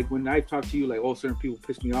when I talk to you, like, oh, certain people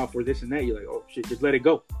piss me off or this and that, you're like, oh shit, just let it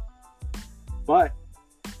go. But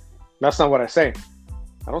that's not what I say.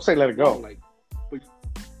 I don't say let it go. Like,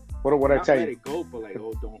 but what I tell you? Let it go, but like,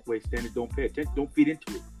 oh, don't waste it, don't pay attention, don't feed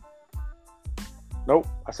into it. Nope.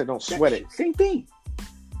 I said don't sweat it. Same thing.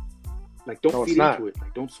 Like, don't feed into it.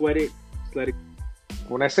 Like, don't sweat it. Just let it.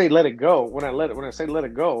 When I say let it go, when I say let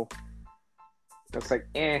it go, that's like,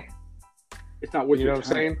 it's not worth you know your what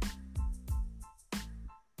I'm time. saying?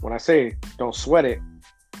 When I say don't sweat it,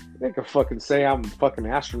 they can fucking say I'm a fucking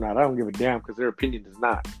astronaut. I don't give a damn, because their opinion does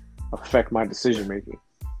not affect my decision making.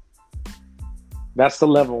 That's the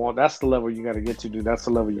level. That's the level you got to get to, dude. That's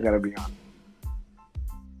the level you got to be on.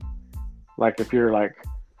 Like, if you're like,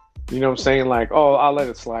 you know what I'm saying? Like, oh, I'll let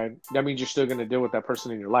it slide. That means you're still going to deal with that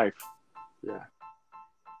person in your life. Yeah.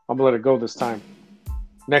 I'm going to let it go this time.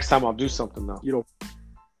 Next time I'll do something, though. You know,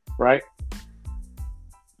 right?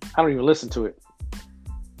 I don't even listen to it.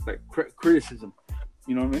 Like, criticism.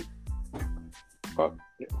 You know what I mean? Fuck.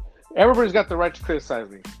 Everybody's got the right to criticize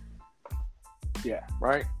me. Yeah.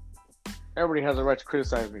 Right? Everybody has a right to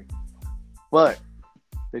criticize me. But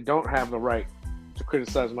they don't have the right to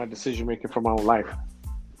criticize my decision making for my own life.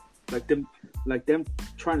 Like them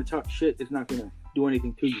trying to talk shit is not gonna do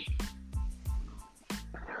anything to you.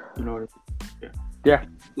 You know what I mean? Yeah.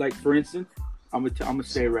 Like for instance, I'm gonna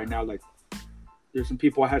say right now, like there's some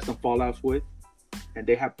people I had some fallouts with, and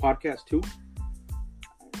they have podcasts too.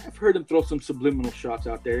 I've heard them throw some subliminal shots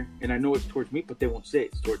out there, and I know it's towards me, but they won't say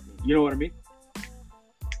it's towards me. You know what I mean?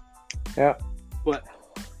 Yeah. But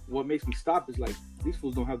what makes me stop is like these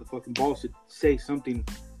fools don't have the fucking balls to say something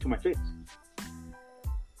to my face.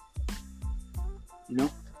 You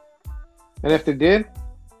know? And if they did,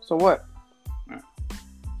 so what?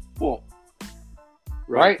 Well,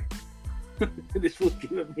 right? This fool's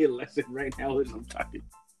giving me a lesson right now as I'm talking.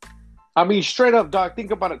 I mean, straight up, dog.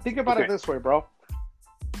 Think about it. Think about it this way, bro.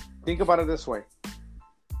 Think about it this way.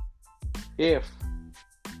 If,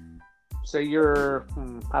 say you're,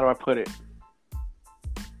 how do I put it?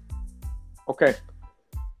 Okay.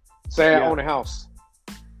 Say I own a house,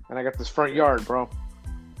 and I got this front yard, bro.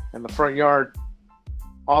 And the front yard,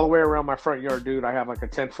 all the way around my front yard, dude, I have like a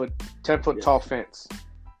 10-foot tall fence.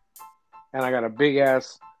 And I got a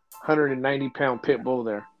big-ass 190-pound pit bull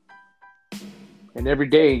there. And every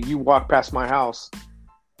day you walk past my house,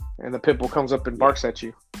 and the pit bull comes up and barks at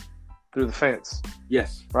you through the fence.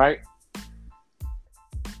 Yes. Right?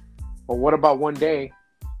 But what about one day,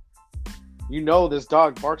 you know this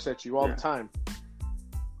dog barks at you all the time.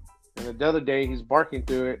 And the other day he's barking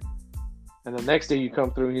through it. And the next day you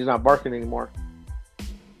come through and he's not barking anymore.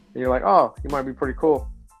 And you're like, oh, he might be pretty cool.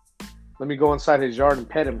 Let me go inside his yard and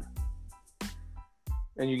pet him.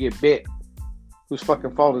 And you get bit. Whose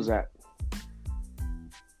fucking fault is that?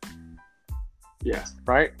 Yeah.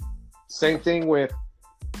 Right? Same thing with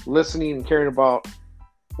listening and caring about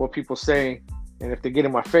what people say. And if they get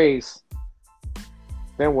in my face,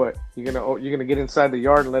 then what? You're gonna get inside the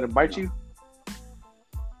yard and let it bite you?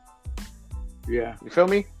 Yeah. You feel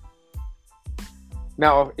me?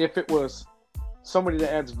 Now, if it was somebody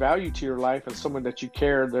that adds value to your life and someone that you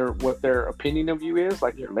care what their opinion of you is,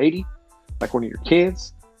 like your lady, like one of your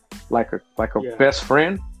kids, like a best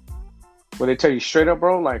friend, where they tell you straight up,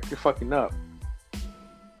 bro, like you're fucking up.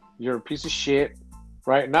 You're a piece of shit,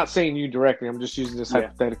 right? Not saying you directly. I'm just using this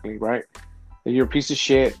hypothetically, right? That you're a piece of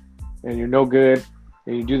shit and you're no good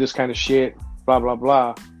and you do this kind of shit, blah, blah,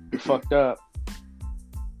 blah. You're fucked up.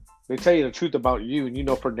 They tell you the truth about you and you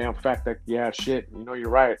know for a damn fact that, yeah, shit, you know, you're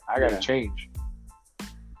right. I got to change.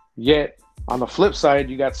 Yet, on the flip side,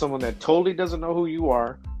 you got someone that totally doesn't know who you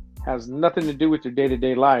are, has nothing to do with your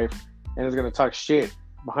day-to-day life, and is going to talk shit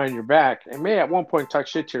behind your back and may at one point talk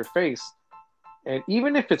shit to your face. And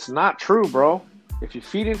even if it's not true, bro, if you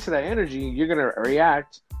feed into that energy, you're going to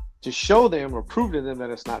react to show them or prove to them that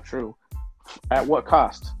it's not true. At what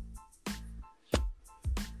cost?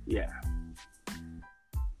 Yeah.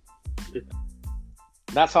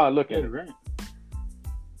 That's how I look at it. Right.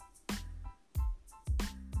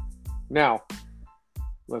 Now,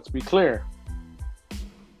 let's be clear.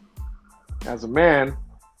 As a man,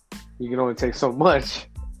 you can only take so much.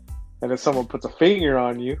 And if someone puts a finger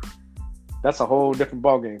on you, that's a whole different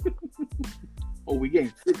ballgame. Oh, we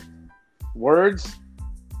game. Words,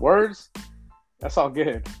 that's all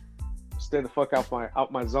good. Stay the fuck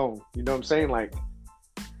out my zone. You know what I'm saying? Like,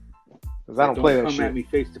 because I don't play that shit. Come at me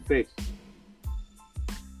face to face.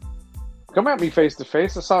 Come at me face to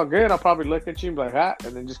face. That's all good. I'll probably look at you and be like, ha,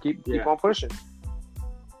 and then just keep on pushing.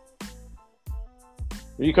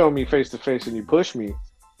 When you come at me face to face and you push me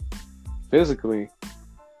physically,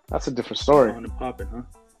 that's a different story. On and popping, huh?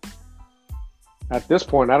 At this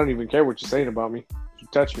point, I don't even care what you're saying about me. You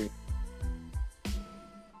touch me.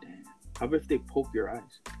 Damn. How about if they poke your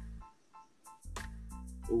eyes?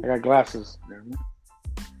 Ooh. I got glasses. Never mind.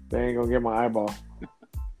 They ain't gonna get my eyeball.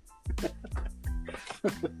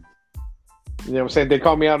 You know what I'm saying? They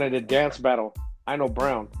call me out at a dance battle. I know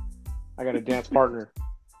Brown. I got a dance partner.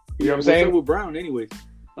 You know what I'm saying? What's up with Brown, anyways?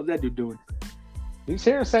 How's that dude doing? He's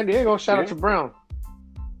here in San Diego. Shout out to Brown.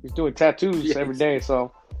 He's doing tattoos every day.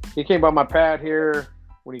 So he came by my pad here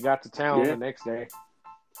when he got to town the next day.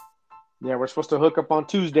 Yeah, we're supposed to hook up on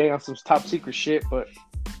Tuesday on some top secret shit, but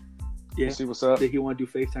we'll see what's up. Did he want to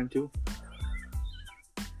do FaceTime too?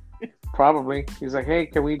 Probably. He's like, hey,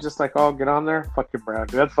 can we just like all get on there? Fuck it, Brown.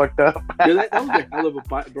 Dude, that's fucked up. Dude, that was a hell of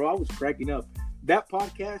a bro. I was cracking up. That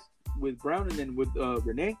podcast with Brown and then with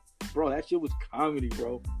Renee, bro, that shit was comedy,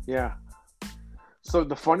 bro. Yeah. So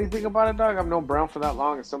the funny thing about it, dog, I've known Brown for that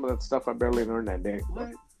long, and some of that stuff I barely learned that day.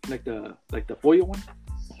 What? Like the Foya one?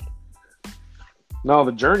 No,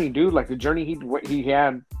 the journey, dude. Like the journey he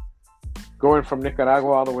had going from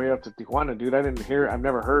Nicaragua all the way up to Tijuana, dude. I've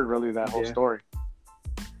never heard really that whole story.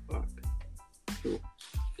 Fuck. Cool.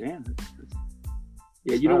 Damn.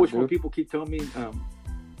 Yeah, you know which one people keep telling me?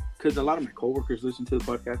 Because a lot of my coworkers listen to the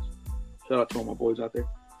podcast. Shout out to all my boys out there.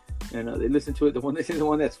 And they listen to it. The one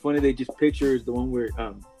that's funny, they just picture is the one where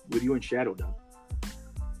with you and Shadow done.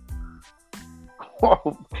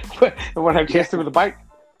 When I chased him with the bike.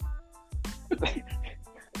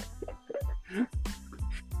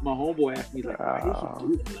 My homeboy asked me like, "Why did he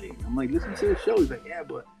do that?" Like, I'm like, "Listen to the show." He's like, "Yeah,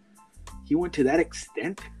 but he went to that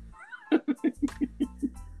extent."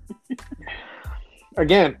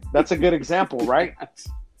 Again, that's a good example, right?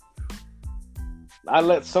 I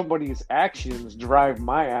let somebody's actions drive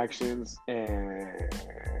my actions, and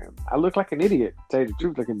I look like an idiot. To tell you the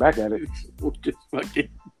truth, looking back at it.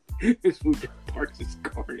 This fool just parks his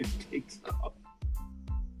car and takes off.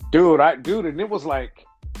 Dude, and it was like,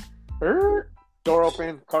 door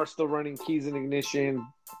open, car still running, keys in ignition,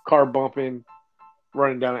 car bumping,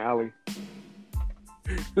 running down an alley.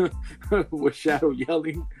 With Shadow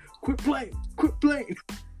yelling, "Quit playing! Quit playing!"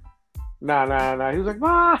 Nah. He was like,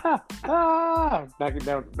 knocking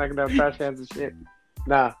down trash cans and shit.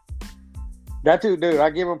 Nah. That dude,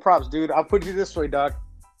 I give him props, dude. I'll put you this way, dog.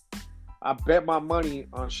 I bet my money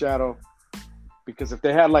on Shadow because if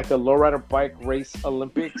they had like a lowrider bike race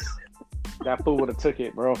Olympics, that fool would have took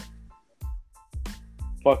it, bro.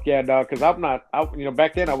 Fuck yeah, dog. Because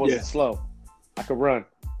back then I wasn't slow. I could run.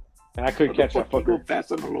 And I couldn't catch that fucker. Go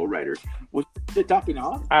fast on a lowrider. Was it topping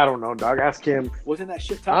off? I don't know, dog. Ask him. Wasn't that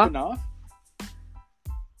shit topping off?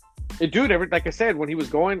 Dude, like I said, when he was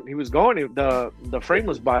going, the frame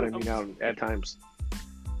was bottoming out at times.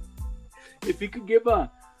 If you could give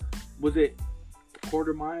was it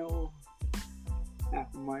quarter mile,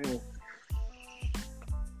 half a mile?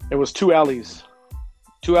 It was 2 alleys.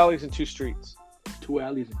 2 alleys and 2 streets. 2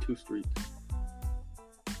 alleys and 2 streets.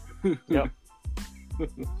 Yep.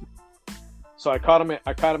 So I caught him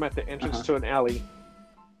at the entrance to an alley.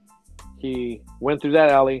 He went through that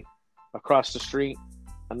alley, across the street,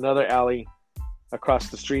 another alley, across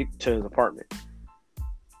the street to his apartment.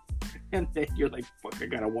 And then you're like, "Fuck, I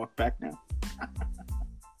gotta walk back now."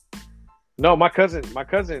 No, my cousin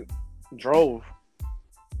drove.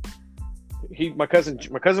 My cousin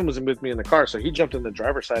was with me in the car, so he jumped in the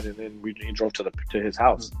driver's side and then he drove to his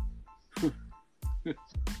house.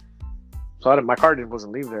 So my car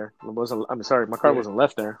wasn't leave there. My car wasn't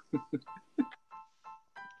left there.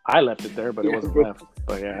 I left it there, but it wasn't left.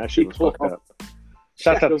 But yeah, that shit was fucked up.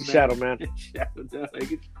 Shout out to Shadow, man. Shadow,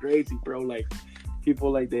 like, it's crazy, bro. Like, people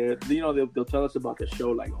like they'll tell us about the show,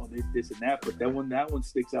 like, oh, this and that, but that one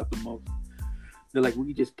sticks out the most. They're like, we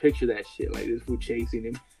can just picture that shit, like this fool chasing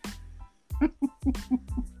him.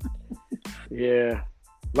 Yeah,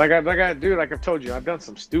 like I've told you, I've done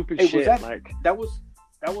some stupid shit. That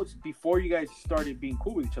was before you guys started being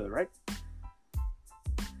cool with each other, right?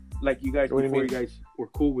 Like you guys you guys were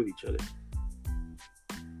cool with each other.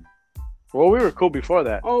 Well, we were cool before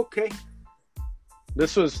that. Okay.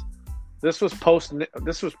 This was post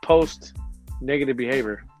negative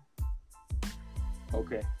behavior.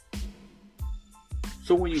 Okay.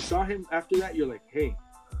 So when you saw him after that, you're like, "Hey,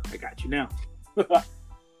 I got you now."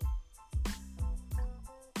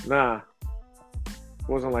 Nah. It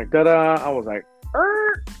wasn't like da-da. I was like,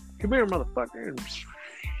 come here, motherfucker.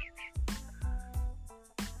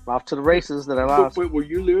 Off to the races that I lost. Wait, were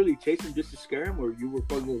you literally chasing just to scare him, or you were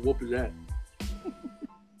fucking gonna whoop his ass?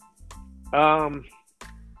 I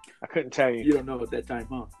couldn't tell you. You don't know at that time,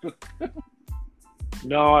 huh?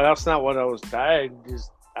 No, that's not what I was. I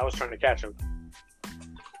was trying to catch him.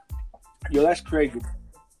 Yo, that's crazy.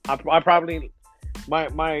 I probably my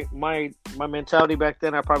mentality back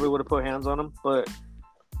then. I probably would have put hands on him, but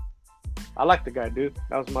I like the guy, dude.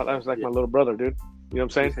 That was my little brother, dude. You know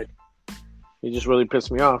what I'm saying? He just really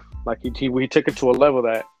pissed me off. Like he took it to a level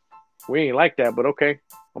that we ain't like that, but okay,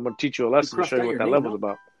 I'm gonna teach you a lesson to show you what that level's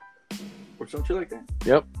about. Or something like that.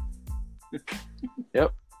 Yep.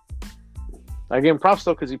 Yep. I gave him props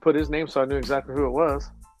though because he put his name, so I knew exactly who it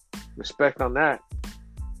was. Respect on that.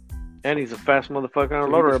 And he's a fast motherfucker on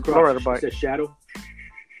a lowrider bike. Said Shadow.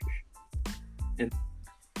 And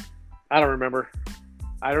I don't remember.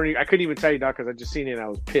 I couldn't even tell you, Doc, because I just seen it and I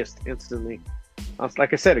was pissed instantly.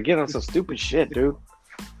 Like I said, again, on some stupid shit, dude.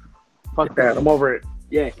 Fuck that. I'm over it.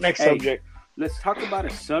 Yeah. Next subject. Let's talk about a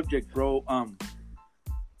subject, bro,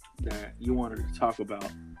 that you wanted to talk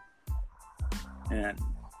about. And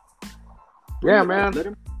yeah, man. Let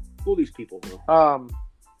him fool these people, bro.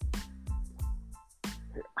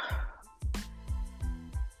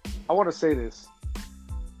 I want to say this,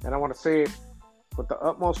 and I want to say it with the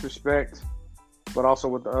utmost respect, but also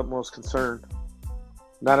with the utmost concern.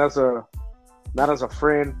 Not as a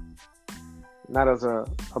friend, not as a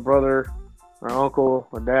brother or uncle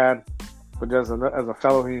or dad, but as a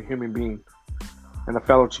fellow human being and a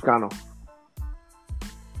fellow Chicano.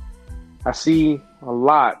 I see a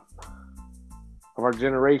lot of our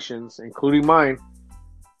generations, including mine,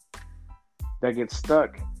 that get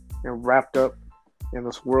stuck and wrapped up in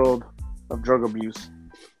this world of drug abuse.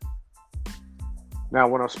 Now,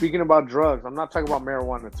 when I'm speaking about drugs, I'm not talking about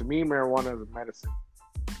marijuana. To me, marijuana is a medicine.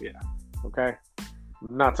 Yeah. Okay?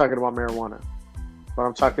 I'm not talking about marijuana. But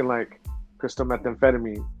I'm talking like crystal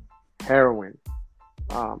methamphetamine, heroin,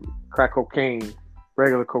 crack cocaine,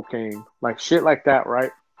 regular cocaine, like shit like that,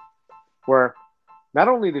 right? Where not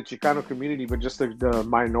only the Chicano community, but just the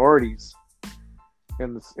minorities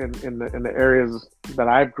in the areas that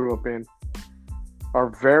I grew up in are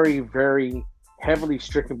very, very heavily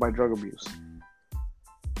stricken by drug abuse.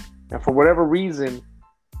 And for whatever reason,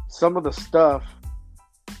 some of the stuff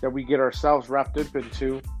that we get ourselves wrapped up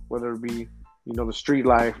into, whether it be, the street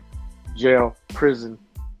life, jail, prison,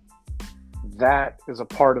 that is a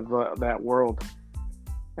part of that world.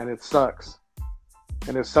 And it sucks.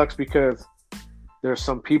 And it sucks because there's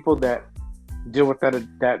some people that deal with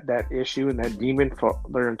that issue and that demon for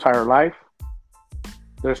their entire life.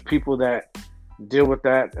 There's people that deal with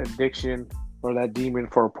that addiction or that demon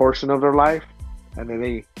for a portion of their life, and then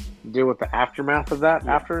they deal with the aftermath of that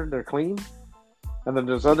after they're clean. And then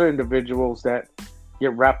there's other individuals that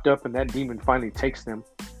get wrapped up and that demon finally takes them.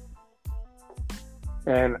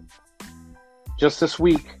 And just this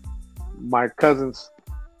week, my cousin's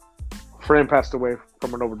friend passed away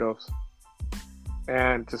from an overdose.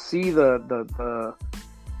 And to see the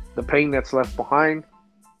pain that's left behind,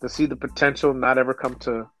 to see the potential not ever come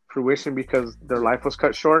to fruition because their life was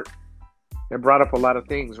cut short, it brought up a lot of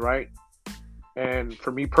things, right? And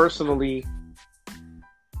for me personally, a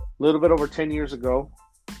little bit over 10 years ago,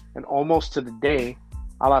 and almost to the day,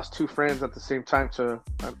 I lost two friends at the same time to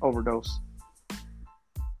an overdose.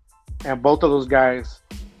 And both of those guys,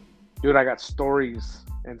 dude, I got stories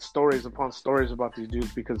and stories upon stories about these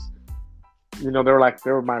dudes because, they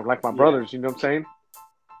were my brothers, you know what I'm saying?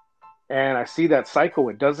 And I see that cycle.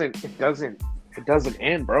 It doesn't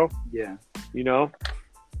end, bro. Yeah.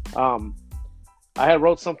 I had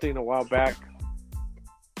wrote something a while back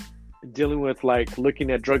dealing with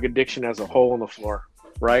looking at drug addiction as a hole in the floor,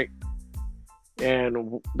 right?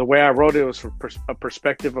 And the way I wrote it was from a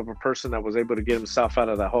perspective of a person that was able to get himself out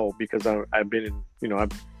of that hole, because I've been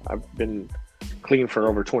I've been clean for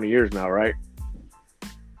over 20 years now, right?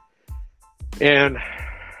 And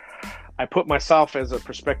I put myself as a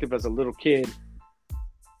perspective as a little kid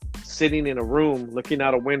sitting in a room, looking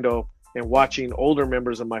out a window and watching older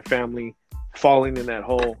members of my family falling in that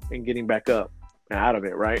hole and getting back up and out of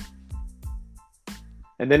it, right?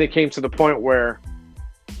 And then it came to the point where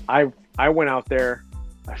I went out there,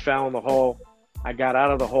 I fell in the hole, I got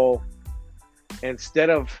out of the hole.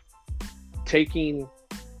 Instead of taking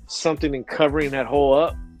something and covering that hole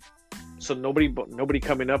up so nobody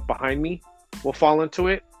coming up behind me will fall into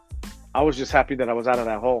it, I was just happy that I was out of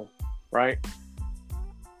that hole, right?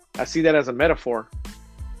 I see that as a metaphor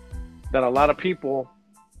that a lot of people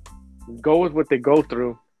go with what they go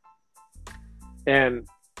through, and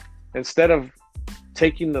instead of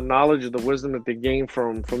taking the knowledge or the wisdom that they gain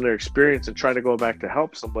from their experience and try to go back to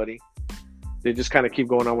help somebody, they just kind of keep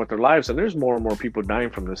going on with their lives. And there's more and more people dying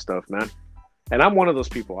from this stuff, man. And I'm one of those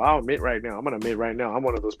people. I'm going to admit right now, I'm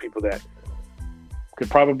one of those people that could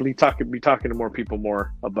probably be talking to more people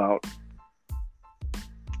more about,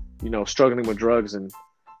 struggling with drugs. And,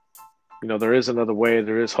 there is another way.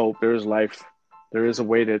 There is hope. There is life. There is a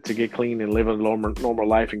way to get clean and live a normal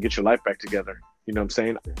life and get your life back together. You know what I'm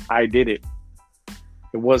saying? I did it.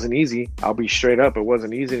 It wasn't easy. I'll be straight up. It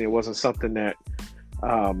wasn't easy. And it wasn't something that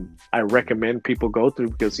I recommend people go through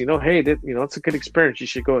because, hey, it's a good experience. You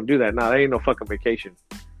should go and do that. Nah, that ain't no fucking vacation.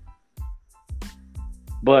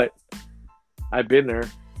 But I've been there.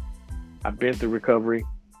 I've been through recovery.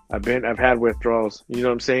 I've had withdrawals. You know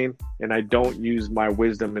what I'm saying? And I don't use my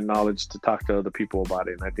wisdom and knowledge to talk to other people about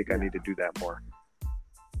it. And I think I need to do that more.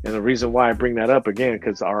 And the reason why I bring that up again,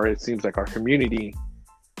 because it seems like our community,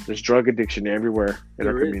 there's drug addiction everywhere in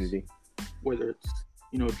our community. Whether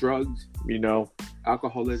it's, drugs,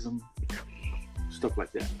 alcoholism, stuff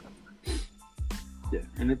like that. Yeah.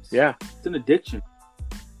 And it's an addiction.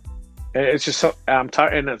 And it's just I'm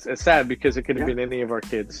tired, and it's sad because it could have been any of our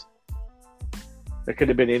kids. It could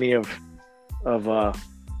have been any of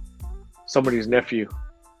somebody's nephew.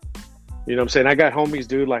 You know what I'm saying? I got homies,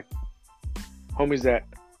 dude, homies that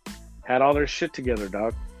had all their shit together,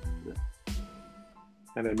 dog.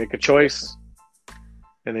 And they make a choice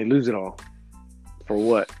and they lose it all. For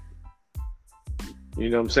what? You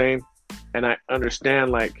know what I'm saying? And I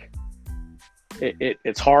understand,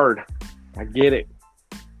 it's hard. I get it.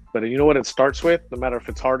 But you know what it starts with? No matter if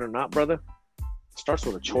it's hard or not, brother? It starts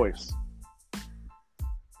with a choice.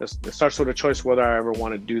 It starts with a choice whether I ever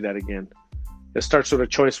want to do that again. It starts with a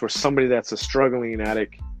choice where somebody that's a struggling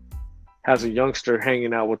addict has a youngster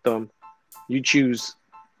hanging out with them. You choose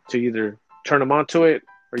to either turn them onto it,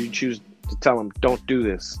 or you choose to tell them, don't do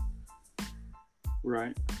this.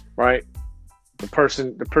 Right. Right? The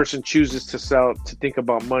person chooses to think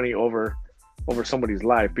about money over somebody's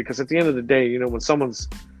life, because at the end of the day, when someone's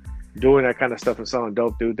doing that kind of stuff and selling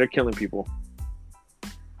dope, dude, they're killing people.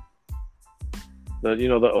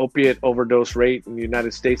 The opiate overdose rate in the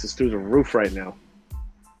United States is through the roof right now.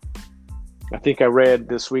 I think I read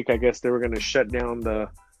this week, I guess they were going to shut down the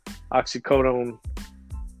oxycodone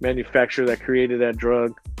manufacturer that created that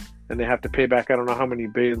drug, and they have to pay back I don't know how many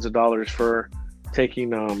billions of dollars for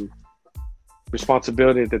taking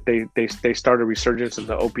responsibility that they started a resurgence in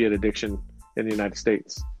the opiate addiction in the United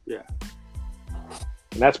States. Yeah.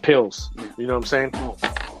 And that's pills. You know what I'm saying? Oh.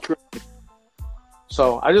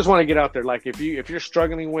 So I just want to get out there. Like, if you're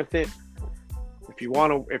struggling with it, if you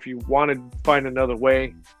want to find another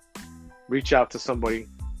way, reach out to somebody.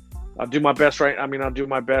 I'll do my best. I'll do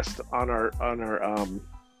my best on our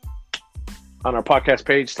podcast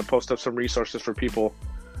page to post up some resources for people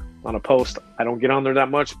on a post. I don't get on there that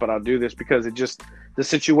much, but I'll do this because the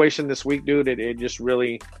situation this week, dude, it just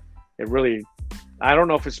really, I don't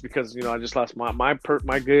know if it's because, I just lost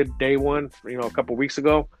my good day one, a couple weeks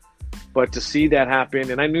ago, but to see that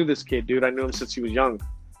happen, and I knew this kid, dude, I knew him since he was young,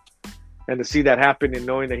 and to see that happen and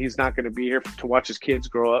knowing that he's not going to be here to watch his kids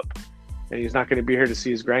grow up, and he's not going to be here to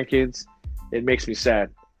see his grandkids, it makes me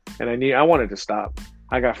sad. And I wanted to stop.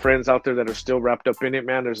 I got friends out there that are still wrapped up in it,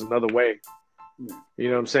 man. There's another way. You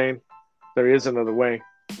know what I'm saying? There is another way.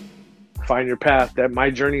 Find your path. That my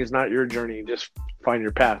journey is not your journey. Just find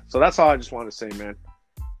your path. So that's all I just want to say, man.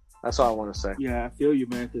 That's all I want to say. Yeah, I feel you,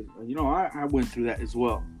 man. Cause, I went through that as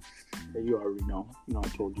well. And you already know. I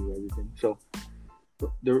told you everything. So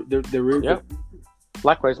there is. Yep.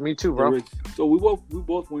 Likewise, me too, bro. So we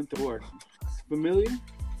both went through our familiar.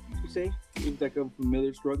 You say it was like a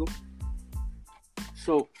familiar struggle.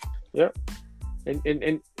 So. Yep. And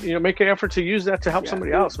make an effort to use that to help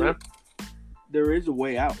somebody else, man. There is a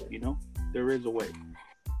way out, There is a way.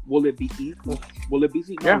 Will it be easy? Will it be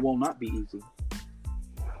easy? No, it will not be easy.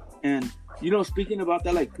 And, speaking about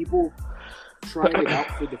that, like, people try it out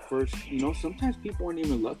for the first, sometimes people aren't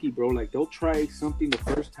even lucky, bro. Like, they'll try something the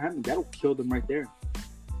first time, and that'll kill them right there.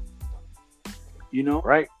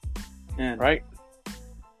 Right. And right.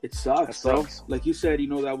 It sucks, bro. Like you said,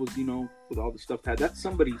 that was, with all the stuff that's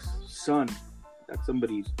somebody's son. That's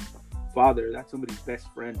somebody's father. That's somebody's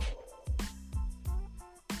best friend.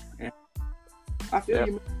 And I feel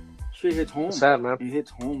you, man. Shit hits home. It's sad, man. It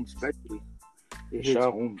hits home, especially. It hits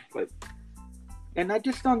home. Like, and not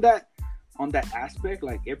just on that aspect,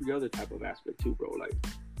 like every other type of aspect too, bro. Like,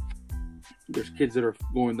 there's kids that are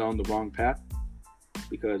going down the wrong path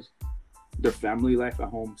because their family life at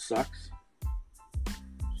home sucks.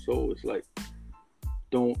 So it's like,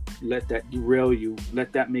 don't let that derail you.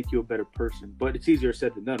 Let that make you a better person. But it's easier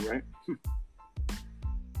said than done, right?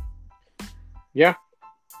 Yeah.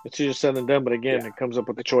 It's easier said than done, but again, it comes up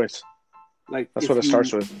with the choice. Like, that's what it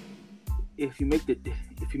starts with. If you make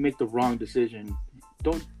the wrong decision,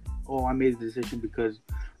 don't, I made the decision because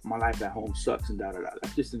my life at home sucks and da da da.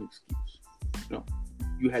 That's just an excuse.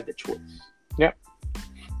 You had the choice. Yep.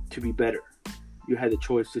 To be better. You had the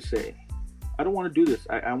choice to say, I don't want to do this.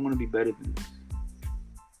 I want to be better than this.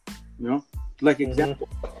 Like, example.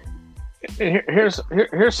 And here's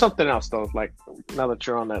something else though. Like, now that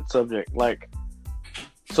you're on that subject, like,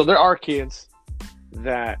 so there are kids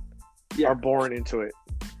that are born into it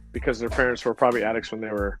because their parents were probably addicts when they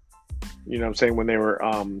were, when they were,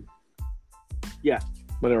 when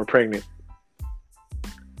they were pregnant,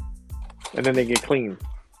 and then they get clean.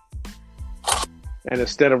 And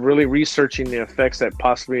instead of really researching the effects that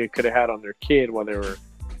possibly it could have had on their kid while they were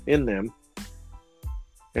in them,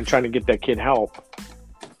 and trying to get that kid help,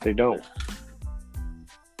 they don't.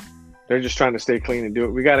 They're just trying to stay clean and do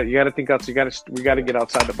it. You gotta think outside. We gotta get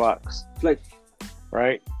outside the box. Like,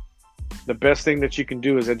 right? The best thing that you can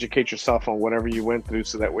do is educate yourself on whatever you went through,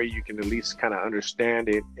 so that way you can at least kind of understand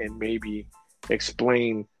it and maybe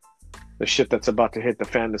explain the shit that's about to hit the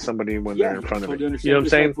fan to somebody when they're in front of it. You know what I'm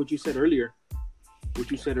saying? Like what you said earlier,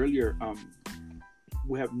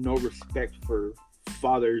 we have no respect for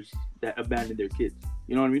fathers that abandon their kids.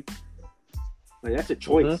 You know what I mean? Like, that's a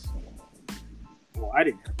choice. Mm-hmm. Well, I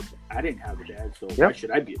didn't have a dad, so why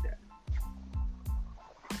should I be a dad?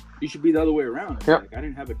 You should be the other way around. Yep. Like, I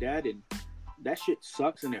didn't have a dad, and that shit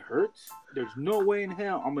sucks and it hurts. There's no way in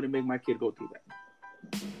hell I'm gonna make my kid go through that.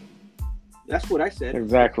 That's what I said.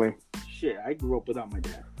 Exactly. Shit, I grew up without my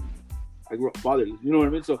dad. I grew up fatherless. You know what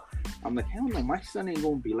I mean? So I'm like, hell no, my son ain't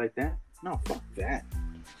gonna be like that. No, fuck that.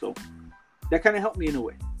 So that kind of helped me in a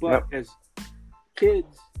way. But as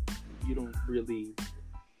kids, you don't really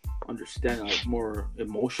understand like more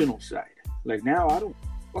emotional side. Like now, I don't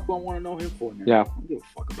want to know him for now. Yeah. I don't give a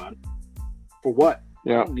fuck about it. For what?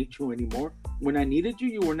 Yeah. I don't need you anymore. When I needed you,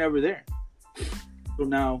 you were never there. So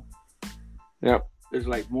now, there's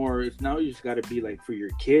like more. It's now you just got to be like for your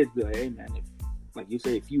kids. Be like, hey man, if like you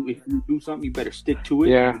say, if you do something, you better stick to it.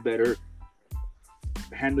 Yeah. You better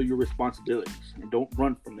handle your responsibilities and don't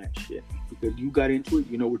run from that shit because you got into it.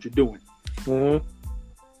 You know what you're doing. Mm-hmm.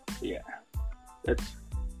 Yeah, it's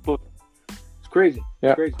crazy.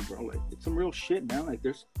 Yeah. It's crazy, bro. Like it's some real shit, man. Like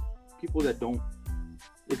there's people that don't.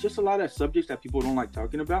 It's just a lot of subjects that people don't like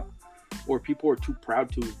talking about, or people are too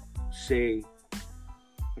proud to say.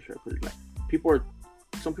 How should I put it? Like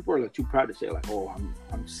some people are like too proud to say like, oh,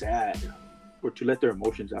 I'm sad, or to let their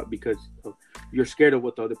emotions out because you're scared of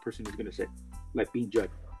what the other person is gonna say, like being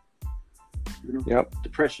judged. You know? Yep.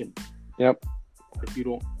 Depression. Yep. If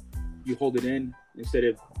you hold it in instead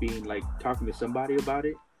of being like talking to somebody about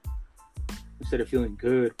it, instead of feeling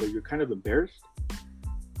good, but you're kind of embarrassed.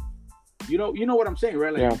 You know what I'm saying,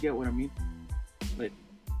 right? Like you get what I mean. Like,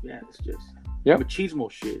 yeah, it's just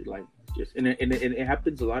machismo shit. Like, it's just and it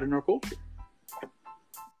happens a lot in our culture.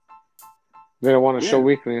 They don't want to show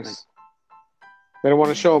weakness. They don't want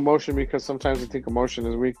to show emotion because sometimes they think emotion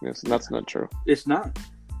is weakness, and that's not true. It's not.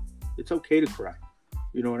 It's okay to cry.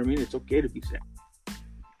 You know what I mean? It's okay to be sad.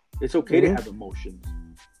 It's okay to have emotions.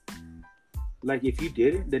 Like if you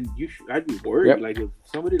did it, then I'd be worried. Yep. Like if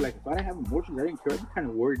somebody, like if I didn't have emotions, I didn't care. I'd be kind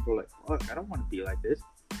of worried. Bro, like fuck, I don't want to be like this.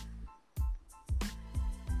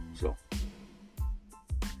 So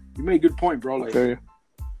you made a good point, bro. Like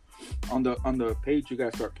on the page, you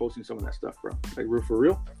gotta start posting some of that stuff, bro. Like real for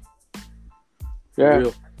real. Yeah. For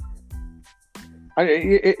real.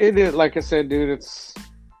 It is like I said, dude. It's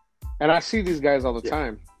and I see these guys all the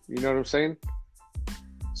time. You know what I'm saying?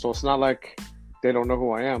 So it's not like they don't know who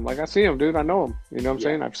I am. Like I see them, dude. I know them. You know what I'm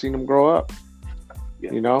saying? I've seen them grow up.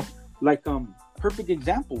 Yeah. You know, like perfect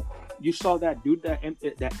example. You saw that dude, that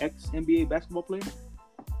ex NBA basketball player.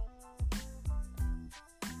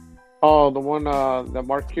 Oh, the one that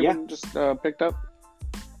Mark Cuban just picked up.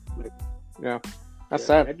 Yeah, that's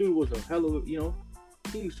sad. That dude was a hell of a,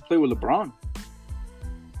 he used to play with LeBron.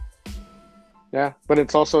 Yeah, but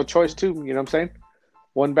it's also a choice too. You know what I'm saying?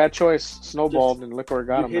 One bad choice snowballed, and look where it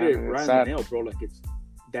got him. Hit man. it right on the nail, bro. Like it's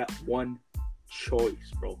that one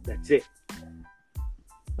choice, bro. That's it.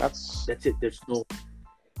 That's it. There's no.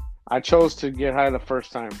 I chose to get high the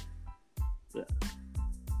first time. Yeah.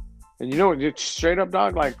 And you know what? Straight up,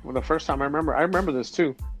 dog. Like the first time I remember this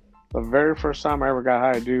too. The very first time I ever got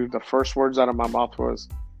high, dude. The first words out of my mouth was,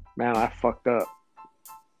 "Man, I fucked up."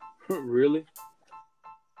 Really?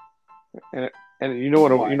 And you know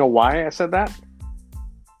what? You know why I said that?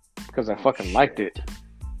 Because I fucking liked it.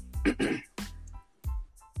 You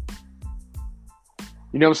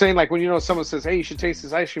know what I'm saying? Like when someone says, "Hey, you should taste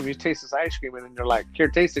this ice cream." You taste this ice cream, and then you're like, "Here,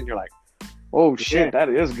 taste it." And you're like, "Oh shit, that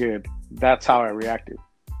is good." That's how I reacted.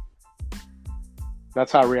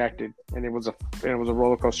 That's how I reacted, and it was a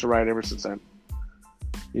roller coaster ride ever since then.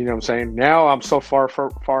 You know what I'm saying? Now I'm so far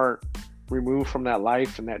removed from that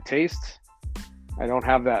life and that taste. I don't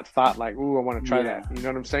have that thought like, "Ooh, I want to try that." You know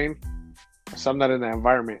what I'm saying? So I'm not in that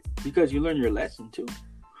environment. Because you learn your lesson too.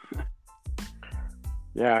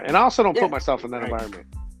 Yeah, and I also don't put myself in that environment.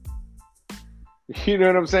 You know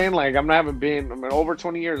what I'm saying? Like over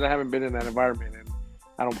 20 years I haven't been in that environment, and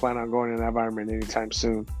I don't plan on going in that environment anytime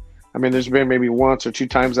soon. I mean, there's been maybe once or two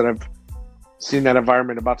times that I've seen that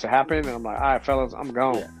environment about to happen, and I'm like, all right, fellas, I'm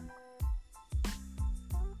gone.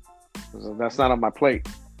 Yeah. That's not on my plate.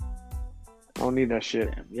 I don't need that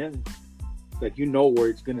shit. Damn, yeah. Like you know where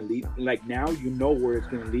it's gonna lead. Like now you know where it's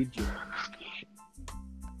gonna lead you.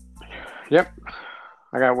 Yep.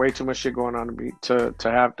 I got way too much shit going on to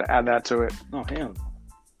have to add that to it. Oh hell.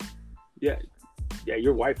 Yeah. Yeah,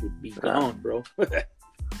 your wife would be gone, bro.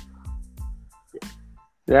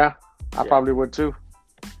 Yeah, I probably would too.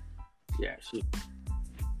 Yeah, she.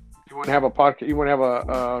 You wouldn't have a podcast. You wouldn't have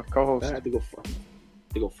a co-host. I have to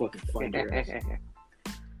go fucking find her ass.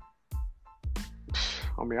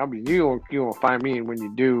 I mean, you won't find me, and when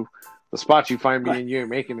you do, the spot you find me in, you ain't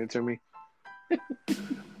making it to me.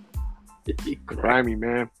 Grimy,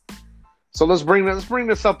 man. So let's bring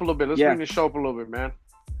this up a little bit. Let's bring this show up a little bit, man.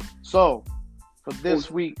 So for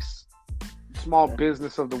this week's small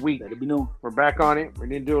business of the week, let it be known. We're back on it. We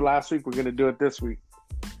didn't do it last week. We're gonna do it this week.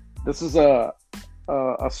 This is a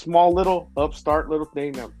small little upstart little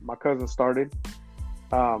thing that my cousin started.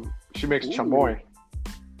 She makes chamoy.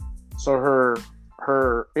 So her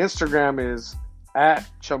Instagram is at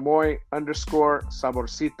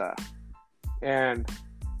chamoy_saborcita, and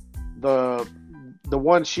the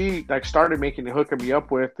one she like started making and hooking me up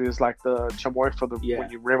with is like the chamoy for the when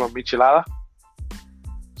you rim a michelada.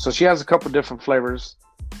 So she has a couple different flavors.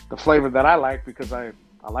 The flavor that I like, because I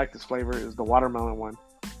like this flavor, is the watermelon one.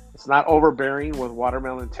 It's not overbearing with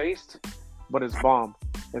watermelon taste, but it's bomb.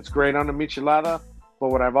 It's great on the michelada. But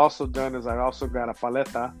what I've also done is I've also got a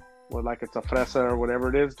paleta, with like it's a fresa or whatever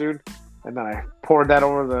it is, dude. And then I poured that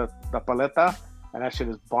over the paleta, and that shit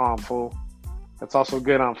is bomb, fool. It's also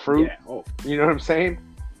good on fruit. Yeah. Oh. You know what I'm saying?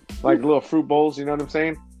 Like little fruit bowls, you know what I'm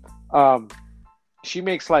saying? She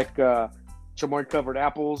makes like chamoy covered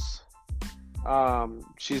apples.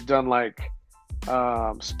 She's done like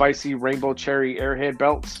spicy rainbow cherry airhead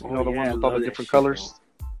belts. You know, the ones with all the different colors.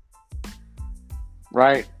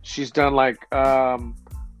 Right? She's done like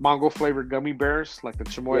mango flavored gummy bears, like the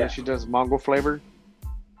chamoy that she does mango flavored.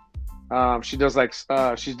 She does like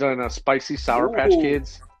she's done a spicy Sour Patch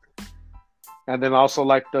Kids, and then also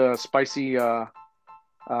like the spicy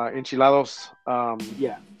enchilados.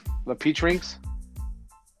 The peach rings.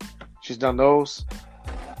 She's done those.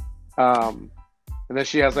 And then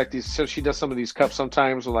she has like these. So she does some of these cups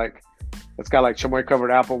sometimes with like it's got like chamoy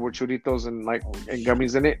covered apple with churritos and like and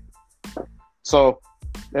gummies in it. So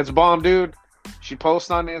it's bomb, dude. She posts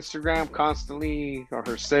on Instagram constantly or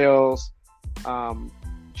her sales.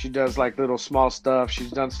 She does like little small stuff.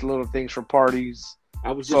 She's done some little things for parties.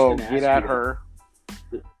 I was just gonna get at her.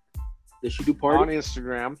 Does she do parties on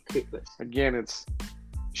Instagram? Again,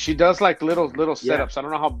 she does like little setups. I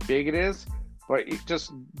don't know how big it is, but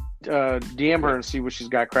just DM her and see what she's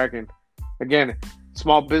got cracking. Again,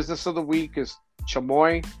 small business of the week is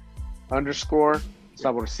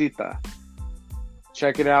chamoy_saborcita.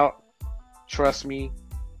 Check it out. Trust me,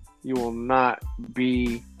 you will not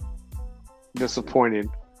be disappointed.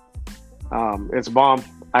 It's bomb.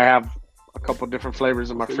 I have a couple different flavors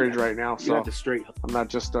in my fridge right now, so I'm not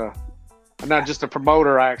just a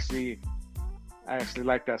promoter. I actually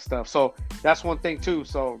like that stuff. So that's one thing too.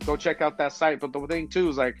 So go check out that site. But the thing too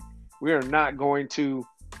is like we are not going to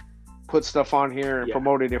put stuff on here and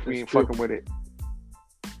promote it if we ain't fucking with it.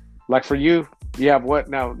 Like for you, you have what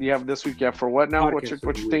now? You have this week. You have for what now? What's your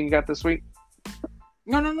thing you got this week?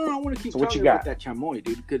 No. I want to keep talking about that chamoy,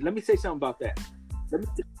 dude. Because let me say something about that. Let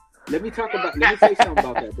me say something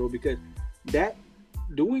about that, bro. Because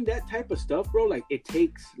doing that type of stuff, bro, like it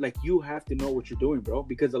takes, like you have to know what you're doing, bro.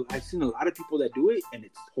 Because I've seen a lot of people that do it, and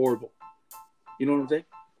it's horrible. You know what I'm saying?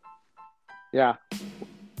 Yeah.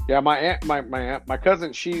 My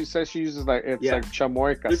cousin, she says she uses like like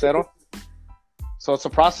chamoy casero. So it's a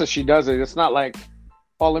process she does it. It's not like,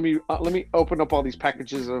 oh, let me open up all these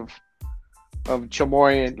packages of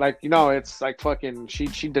chamoy and like, you know, it's like fucking she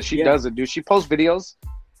does it, dude. She posts videos.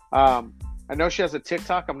 I know she has a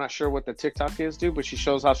TikTok. I'm not sure what the TikTok is, dude, but she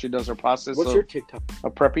shows how she does her process. What's your TikTok?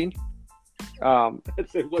 Of prepping.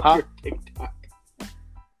 What's your TikTok?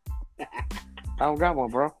 I don't got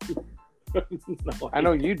one, bro. No, I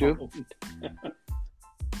know you do.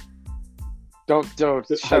 Don't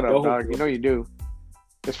shut up, dog. Bro. You know you do.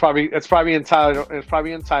 It's probably entitled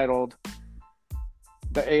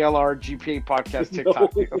the ALR GPA podcast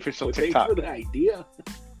TikTok, the official TikTok. Thanks for the idea.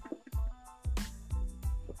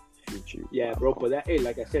 Yeah, bro, but that,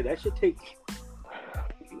 like I said, that should take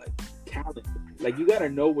like talent. Like you gotta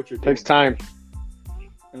know what you're doing. Takes time.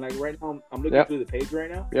 And like right now, I'm looking through the page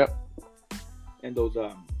right now. Yep. And those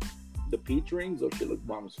the peach rings, those shit look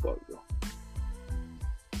bomb as fuck, bro.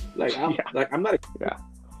 Like I'm not.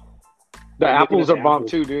 The apples are bomb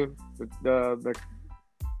too, dude. The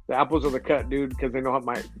apples are the cut, dude, because they know how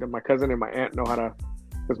my cousin and my aunt know how to.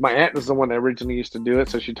 Because my aunt is the one that originally used to do it,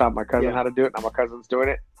 so she taught my cousin how to do it. Now my cousin's doing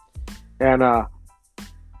it, and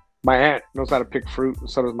my aunt knows how to pick fruit, and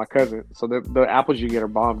so does my cousin. So the apples you get are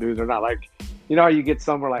bomb, dude. They're not like, you know how you get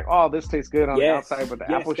some where like, oh, this tastes good on the outside, but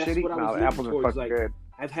the apple's shitty. No, the apples are fucking good.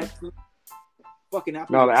 I've had fucking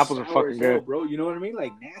apples. No, the apples are fucking good, bro. You know what I mean?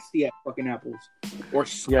 Like nasty fucking apples or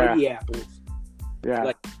soggy apples. Yeah.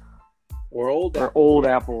 Like, or old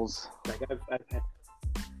apples. Like I've had.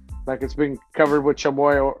 Like it's been covered with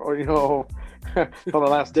chamoy or you know for the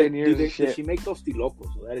last 10 years. Does she make tosti locos?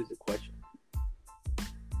 So that is the question.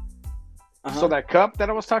 So that cup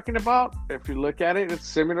that I was talking about, if you look at it, it's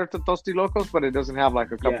similar to tosti locos, but it doesn't have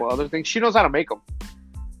like a couple other things. She knows how to make them.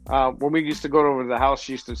 When we used to go over to the house,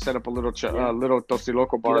 she used to set up a little little tosti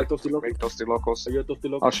loco bar. Like tosti locos? Make tosti locos. Are you a tosti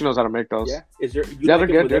loco? Oh, she knows how to make those. Yeah. Is there? They're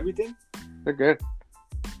good, dude. Everything? They're good.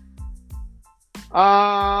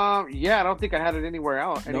 I don't think I had it anywhere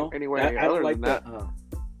else. Anywhere I don't other like than that.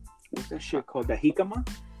 What's that shit called? The jicama?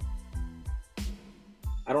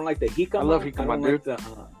 I don't like the jicama. I love jicama, dude. I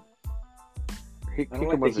don't like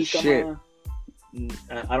Jicama's the a shit.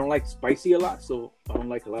 I don't like spicy a lot, so I don't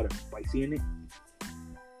like a lot of spicy in it.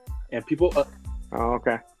 And people, Oh,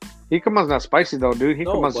 okay. Jicama's not spicy though, dude.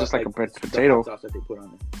 Jicama's just like a potato. The hot sauce that they put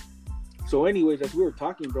on there. So, anyways, as we were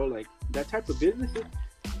talking, bro, like that type of business,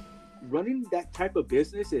 running that type of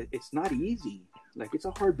business, it's not easy. Like it's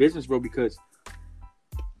a hard business, bro, because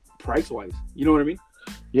price wise, you know what I mean?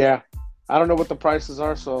 Yeah, I don't know what the prices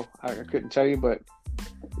are, so I couldn't tell you, but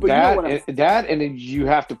that and then you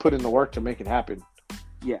have to put in the work to make it happen.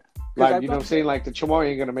 Yeah, like you know what I'm saying. Like the chamoy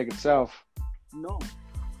ain't gonna make itself. No.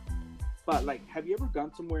 But like, have you ever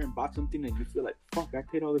gone somewhere and bought something and you feel like, fuck, I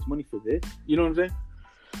paid all this money for this? You know what I'm saying?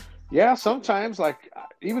 Yeah, sometimes, like,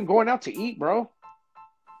 even going out to eat, bro.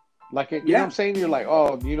 Like, you know what I'm saying? You're like,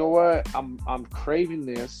 oh, you know what? I'm craving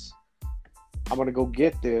this. I'm going to go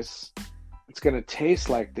get this. It's going to taste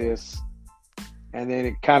like this. And then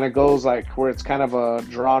it kind of goes like where it's kind of a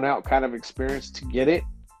drawn out kind of experience to get it.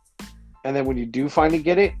 And then when you do finally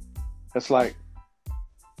get it, it's like,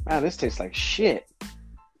 man, this tastes like shit.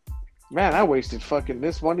 Man, I wasted fucking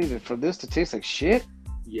this money for this to taste like shit.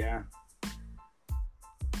 Yeah.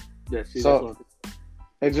 Yeah, see, so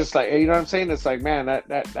it's just like, you know what I'm saying? It's like, man,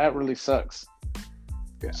 that really sucks.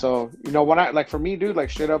 Yeah. So, you know, when I, like for me, dude, like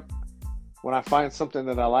straight up, when I find something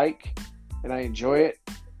that I like and I enjoy it,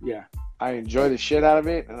 yeah, I enjoy the shit out of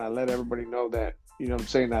it, and I let everybody know that, you know what I'm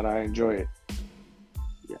saying, that I enjoy it.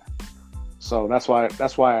 Yeah. So that's why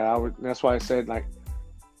I said, like,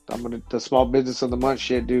 the small business of the month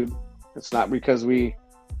shit, dude. It's not because we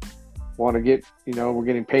want to get, you know, we're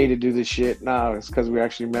getting paid to do this shit. No, it's because we're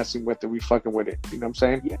actually messing with it. We fucking with it. You know what I'm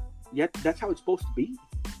saying? Yeah. Yeah, that's how it's supposed to be.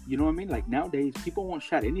 You know what I mean? Like nowadays, people won't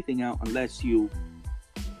shout anything out unless you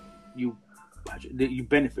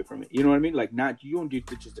benefit from it. You know what I mean? Like not, you don't do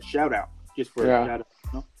just a shout out just for a shout out.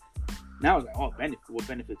 You know? Now it's like, oh, what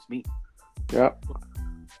benefits me? Yeah.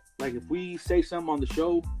 Like if we say something on the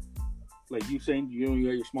show, like you saying, you know, you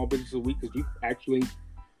got your small business of the week because you actually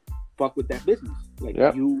fuck with that business. Like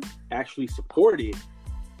you actually support it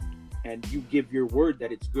and you give your word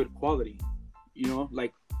that it's good quality. You know,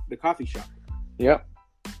 like the coffee shop. Yep.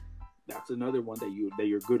 That's another one that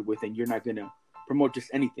you're good with, and you're not gonna promote just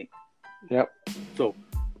anything. Yep. So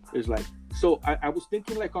it's like, so I was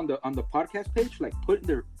thinking like on the podcast page, like putting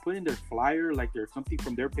their flyer, like there's something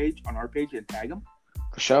from their page on our page and tag them.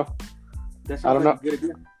 For sure. That's a good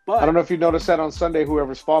idea. But I don't know if you noticed that on Sunday,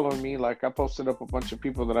 whoever's following me, like I posted up a bunch of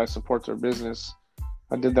people that I support their business.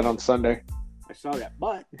 I did that on Sunday. I saw that,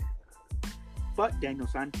 but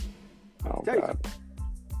Daniel-san, oh god,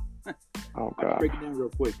 oh god, I'll break it down real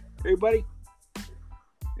quick. Everybody,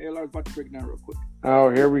 ALR is about to break it down real quick. Oh,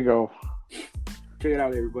 here we go. Check it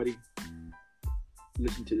out, everybody.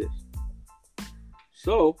 Listen to this.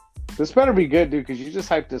 So this better be good, dude, because you just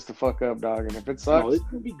hyped this the fuck up, dog. And if it sucks, no, it's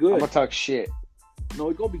gonna be good. I'm gonna talk shit. No,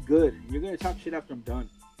 it's gonna be good. You're gonna talk shit after I'm done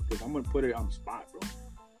because I'm gonna put it on the spot, bro.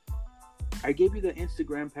 I gave you the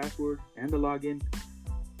Instagram password and the login.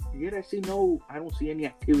 Yet I don't see any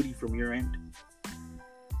activity from your end.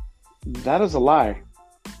 That is a lie.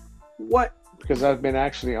 What? Because I've been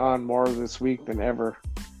actually on more this week than ever.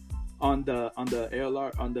 On the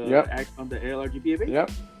ALR on the ALR GPA Men?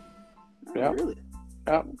 Yep. Oh, yep. Really?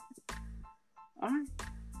 Yep. All right.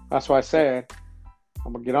 That's why I said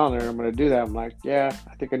I'm gonna get on there. I'm gonna do that. I'm like, yeah,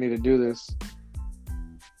 I think I need to do this.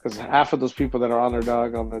 Because half of those people that are on their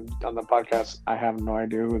dog on the podcast, I have no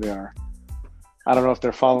idea who they are. I don't know if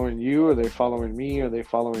they're following you, or they're following me, or they're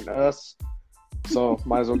following us. So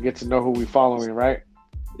might as well get to know who we following, right?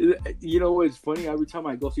 You know what's funny? Every time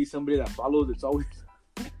I go see somebody that follows, it's always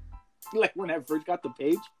like when I first got the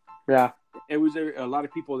page. Yeah. It was a lot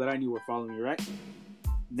of people that I knew were following me, right?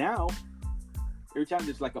 Now, every time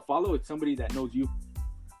there's like a follow, it's somebody that knows you.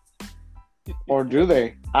 Or do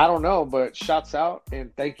they? I don't know, but shouts out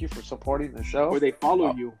and thank you for supporting the show. Or they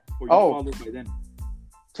follow you, or you followed by them.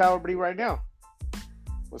 Tell everybody right now.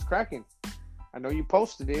 What's cracking? I know you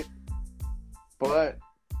posted it, but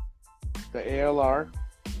the ALR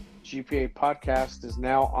GPA podcast is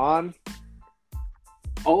now on.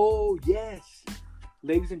 Oh, yes.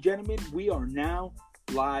 Ladies and gentlemen, we are now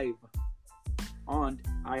live on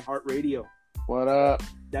iHeartRadio. What up?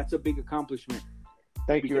 That's a big accomplishment.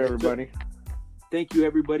 Thank you, everybody. Thank you,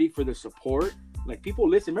 everybody, for the support. Like, people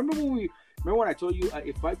listen. Remember when I told you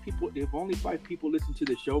if only 5 people listen to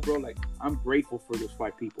the show, bro? Like, I'm grateful for those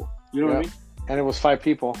 5 people. You know what I mean? And it was 5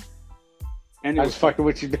 people. And I was fucking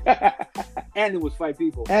with you. And it was 5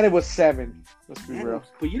 people. And it was 7. Let's be real.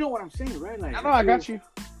 But you know what I'm saying, right? Like, I know, I got you.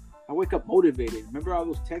 I wake up motivated. Remember all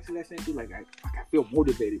those texts I sent you? Like, I feel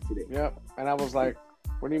motivated today. Yep. And I was like,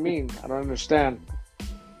 What do you mean? I don't understand.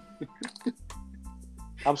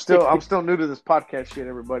 I'm still new to this podcast shit,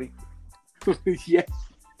 everybody. Yes.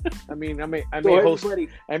 I mean, I may So host. everybody,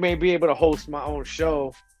 I may be able to host my own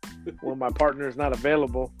show when my partner is not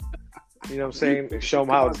available. You know what I'm saying? And show them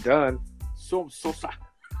how it's done. Sosa.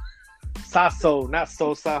 Sasso, not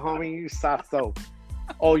Sosa, homie. You Sasso.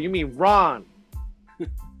 Oh, you mean Ron?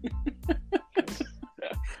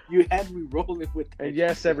 You had me rolling with that. And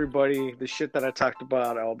yes, everybody, the shit that I talked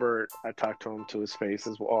about, Albert, I talked to him to his face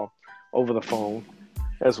as well, over the phone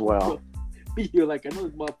as well. You're like, I know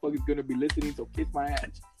this motherfucker's gonna be listening, so kiss my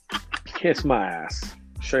ass. Kiss my ass.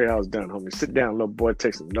 Show you how it's done, homie. Sit down, little boy.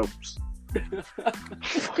 Take some notes.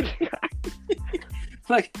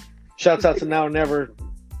 Like, shouts out to Now or Never,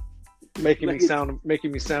 making me sound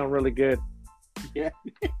really good. Yeah.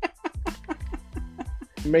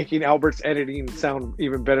 Making Albert's editing sound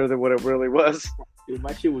even better than what it really was. Dude,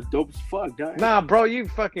 my shit was dope as fuck, dog. Nah, bro, you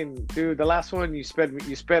fucking dude. The last one you sped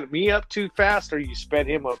me up too fast, or you sped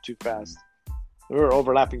him up too fast. We were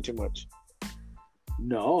overlapping too much.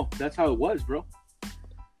 No, that's how it was, bro.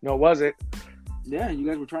 No, was it? Yeah, you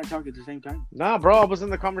guys were trying to talk at the same time. Nah, bro, I was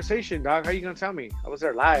in the conversation, dog. How you gonna tell me? I was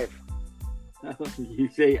there live. You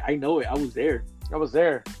say, I know it. I was there. I was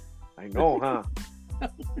there. I know, huh?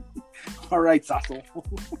 All right, Sasso.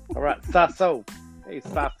 All right, Sasso. Hey,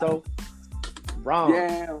 Sasso. Wrong.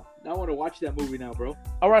 Yeah, I want to watch that movie now, bro.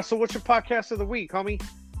 All right, so what's your podcast of the week, homie?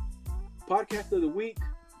 Podcast of the week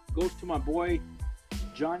goes to my boy,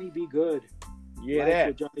 Johnny Be Good. Yeah, Life that.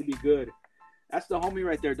 with Johnny Be Good. That's the homie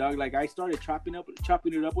right there, dog. Like, I started chopping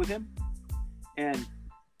it up with him, and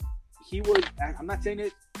he was. I'm not saying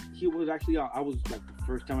it. He was actually. I was like the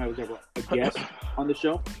first time I was ever a guest on the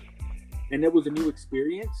show, and it was a new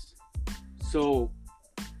experience. So,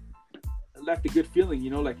 it left a good feeling, you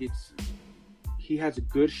know. Like he has a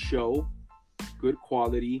good show, good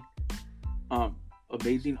quality,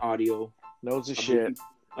 amazing audio, knows the shit,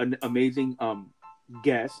 an amazing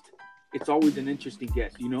guest. It's always an interesting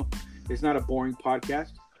guest, you know. It's not a boring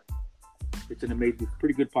podcast. It's an amazing,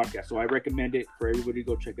 pretty good podcast. So I recommend it for everybody to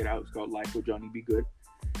go check it out. It's called Life with Johnny Be Good,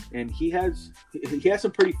 and he has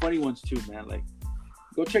some pretty funny ones too, man. Like,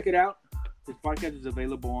 go check it out. His podcast is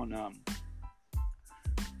available on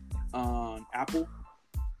Apple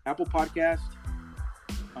Podcast,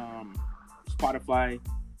 Spotify,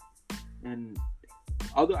 and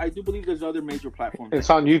other. I do believe there's other major platforms. It's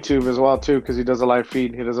on YouTube as well too, because he does a live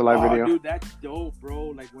feed. He does a live video. Dude, that's dope, bro.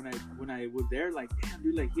 Like when I was there, like, damn,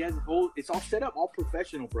 dude, like he has a whole. It's all set up, all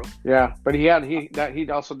professional, bro. Yeah, but he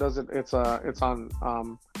also does it. It's on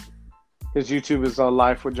his YouTube is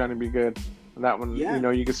Life with Johnny Be Good. And that one, Yeah. you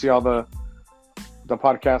know, you can see all the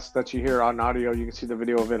podcasts that you hear on audio. You can see the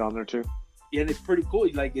video of it on there too. Yeah, and it's pretty cool.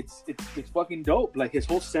 Like it's fucking dope. Like his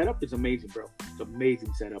whole setup is amazing, bro. It's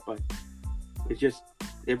amazing setup. But it's just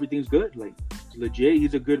everything's good. Like it's legit.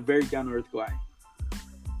 He's a good, very down to earth guy.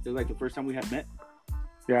 It's like the first time we had met.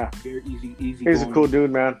 Yeah, very easy. He's going. a cool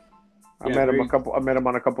dude, man. I Yeah, met him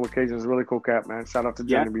on a couple occasions. Really cool cat, man. Shout out to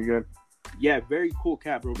Johnny Be Good. Yeah, very cool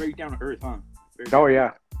cat, bro. Very down to earth, huh?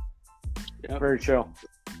 Yeah. Yep. Very chill.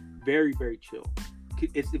 Very, very chill.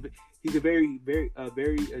 He's a very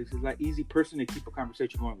like easy person to keep a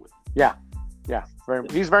conversation going with. Yeah.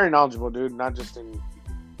 He's very knowledgeable, dude. Not just in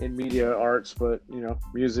media arts, but you know,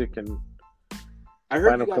 music and. I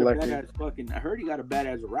heard he got a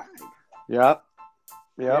badass ride. Yep.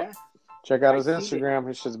 Yeah. Check out his Instagram.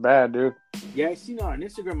 His shit's bad, dude. Yeah, I seen it on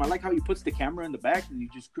Instagram. I like how he puts the camera in the back and you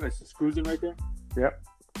just cruising right there. Yep.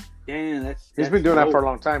 Damn, he's been doing that for a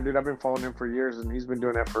long time, dude. I've been following him for years, and he's been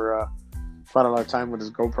doing that for quite a lot of time with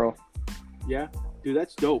his GoPro. Yeah, dude,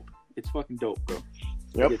 that's dope. It's fucking dope, bro.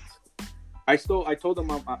 Yep. I told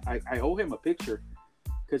him I owe him a picture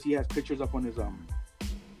because he has pictures up on his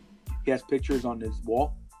He has pictures on his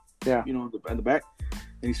wall. Yeah. You know, in the back, and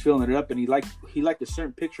he's filling it up, and he liked a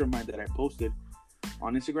certain picture of mine that I posted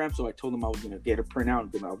on Instagram. So I told him I was gonna get a print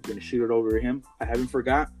out, and I was gonna shoot it over to him. I haven't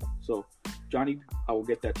forgot. So Johnny, I will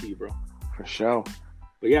get that to you, bro. For sure.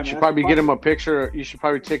 But yeah, you should probably get him a picture. You should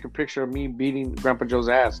probably take a picture of me beating Grandpa Joe's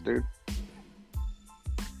ass, dude.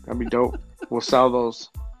 That'd be dope. We'll sell those.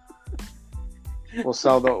 We'll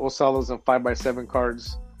sell those in 5x7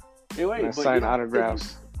 cards. Hey, wait, and sign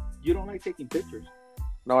autographs. You don't like taking pictures?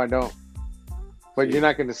 No, I don't. But you're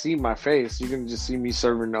not going to see my face. You can just see me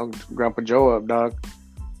serving Grandpa Joe up, dog.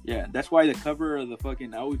 Yeah, that's why the cover of the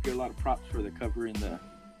fucking. I always get a lot of props for the cover in the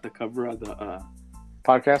cover of the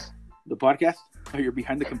podcast. The podcast. Oh, you're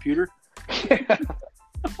behind the computer.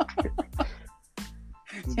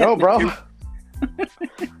 No, bro.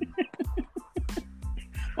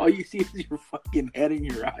 All you see is your fucking head and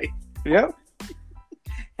your eye. Yep.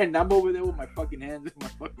 And I'm over there with my fucking hands in my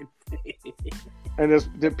fucking face. And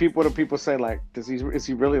what do people say? Like, is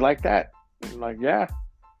he really like that? And like, yeah.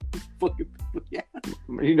 Fucking, yeah.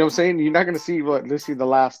 You know what I'm saying? You're not gonna see let's see the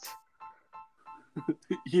last.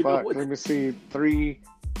 You know what? Let me see. 3,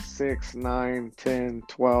 6, 9, 10,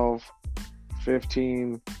 12,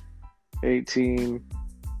 15, 18.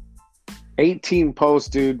 18 posts,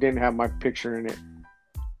 dude, didn't have my picture in it.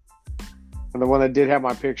 And the one that did have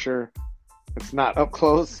my picture, it's not up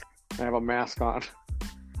close. I have a mask on.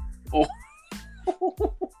 Oh.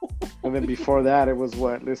 And then before that, it was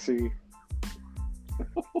what? Let's see.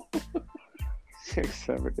 6,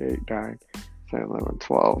 7, 8, 9, 10, 11,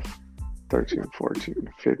 12, 13, 14,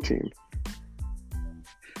 15.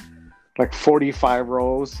 Like 45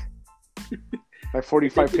 rows. Like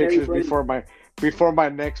 45 pictures before my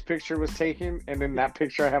next picture was taken. And in that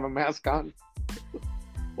picture, I have a mask on.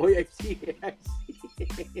 Oh, yeah, I see it.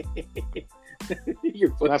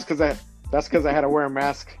 That's because I had to wear a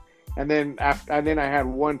mask. And then I had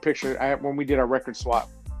one picture. When we did our record swap,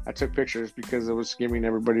 I took pictures because it was giving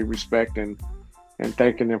everybody respect and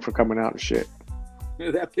thanking them for coming out and shit.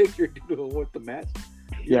 That picture, dude, with the mask.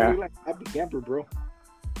 Yeah. You look like a happy camper, bro.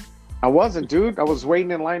 I wasn't, dude. I was waiting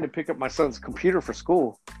in line to pick up my son's computer for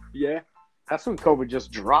school. Yeah. That's when COVID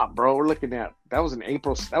just dropped, bro. We're looking at that was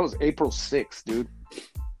April 6th, dude.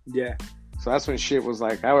 Yeah. So that's when shit was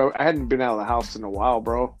like I hadn't been out of the house in a while,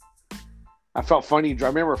 bro. I felt funny. I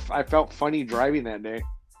remember I felt funny driving that day.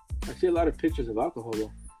 I see a lot of pictures of alcohol,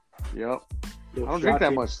 though. Yep. I don't drink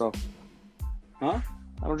that much, though. Huh?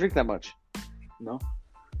 I don't drink that much. No.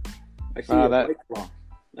 I see that.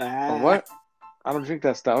 What? I don't drink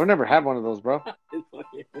that stuff. I've never had one of those, bro.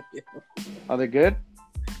 Are they good?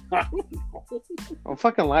 I don't know. Don't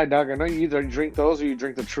fucking lie, dog. I know you either drink those or you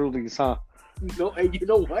drink the Trulies, huh? No, hey, you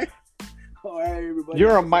know what? All right, everybody.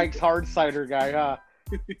 You're a Mike's hard cider guy, huh?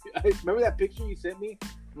 Remember that picture you sent me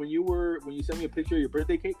when you sent me a picture of your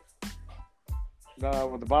birthday cake?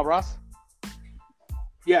 With the Bob Ross?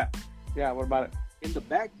 Yeah. Yeah, what about it? In the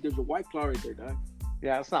back, there's a White Claw right there, dog.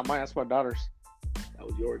 Yeah, that's not mine. That's my daughter's. That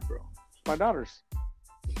was yours, bro. It's my daughter's.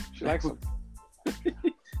 She likes them.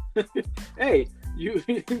 Hey,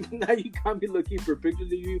 now you got me looking for pictures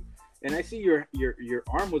of you, and I see your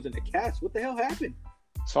arm was in a cast. What the hell happened?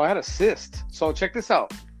 So I had a cyst. So check this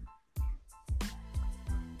out.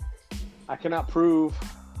 I cannot prove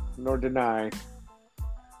nor deny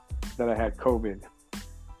that I had COVID,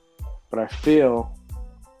 but I feel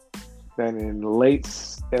that in late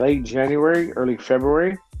January, early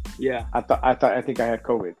February, yeah, I think I had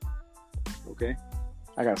COVID. Okay.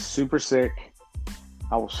 I got super sick.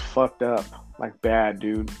 I was fucked up, like bad,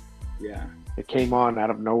 dude. Yeah. It came on out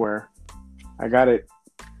of nowhere. I got it.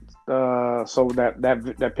 So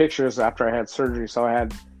that picture is after I had surgery. So I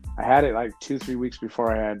had it like 2-3 weeks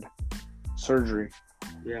before I had surgery.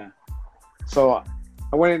 Yeah. So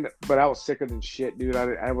I went in, but I was sicker than shit, dude.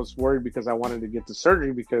 I was worried because I wanted to get the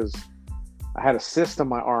surgery because I had a cyst on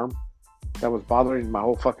my arm that was bothering my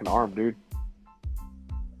whole fucking arm, dude.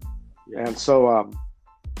 Yeah. And so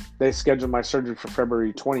they scheduled my surgery for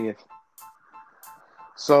February 20th.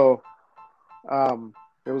 So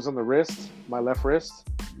it was on the wrist, my left wrist.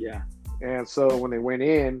 Yeah. And so when they went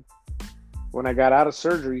in, when I got out of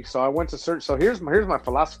surgery, so I went to surgery. So here's my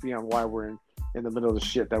philosophy on why we're in the middle of the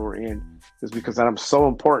shit that we're in, is because I'm so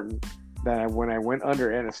important that when I went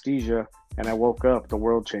under anesthesia and I woke up, the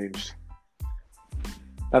world changed.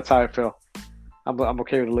 That's how I feel. I'm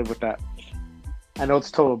okay to live with that. I know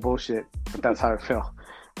it's total bullshit, but that's how I feel.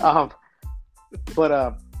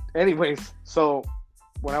 Anyways, so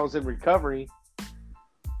when I was in recovery,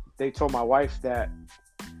 they told my wife that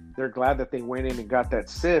they're glad that they went in and got that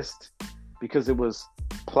cyst because it was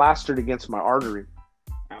plastered against my artery.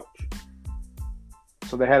 Ouch.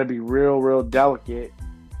 So they had to be real, real delicate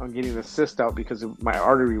on getting the cyst out because my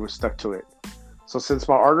artery was stuck to it. So since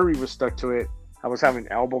my artery was stuck to it, I was having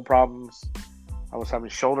elbow problems. I was having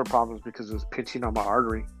shoulder problems because it was pinching on my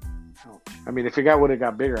artery. Ouch. I mean, if it would have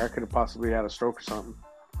got bigger, I could have possibly had a stroke or something.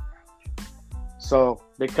 So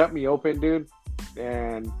they cut me open, dude.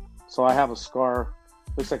 And so I have a scar.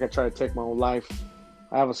 Looks like I tried to take my own life.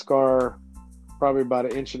 I have a scar probably about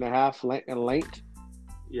 1.5 inches in length.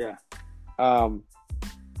 Yeah.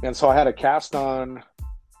 And so I had a cast on,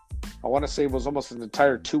 I want to say it was almost an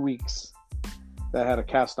entire 2 weeks that I had a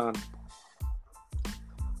cast on.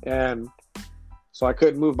 And so I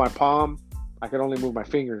couldn't move my palm. I could only move my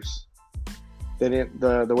fingers.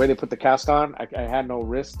 The way they put the cast on, I had no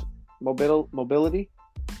wrist mobility.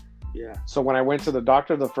 Yeah. So when I went to the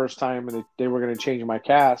doctor the first time and they were going to change my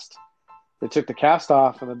cast, they took the cast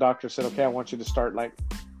off and the doctor said, okay, I want you to start like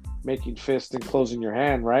making fist and closing your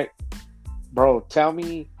hand, right? Bro, tell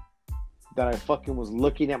me that I fucking was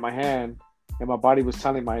looking at my hand and my body was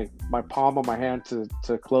telling my palm of my hand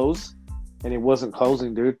to close, and it wasn't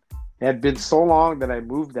closing, dude. It had been so long that I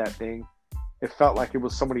moved that thing. It felt like it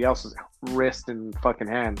was somebody else's wrist and fucking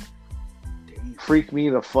hand. Damn. Freaked me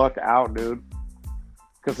the fuck out, dude.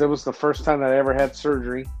 Because it was the first time that I ever had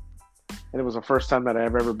surgery, and it was the first time that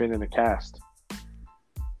I've ever been in a cast.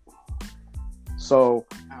 So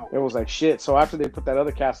Ow. it was like shit. So after they put that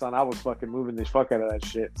other cast on, I was fucking moving the fuck out of that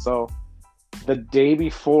shit. So the day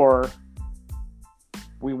before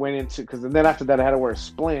we went into, because then after that I had to wear a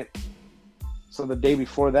splint. So the day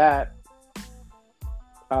before that,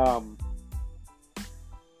 oh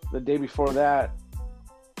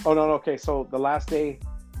no, okay. So the last day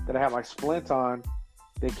that I had my splint on,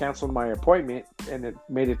 they canceled my appointment and it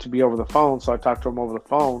made it to be over the phone. So I talked to them over the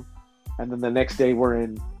phone, and then the next day we're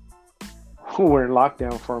in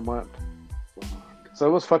lockdown for a month. So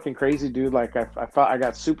it was fucking crazy, dude. Like I thought I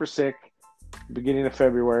got super sick beginning of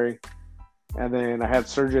February, and then I had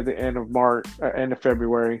surgery at the end of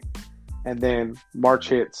February, and then March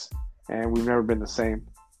hits, and we've never been the same.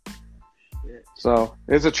 Shit. So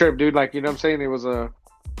it's a trip, dude. Like, you know what I'm saying?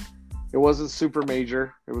 It wasn't super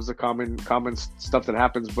major. It was a common stuff that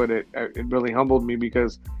happens, but it really humbled me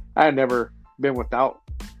because I had never been without,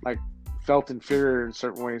 like, felt inferior in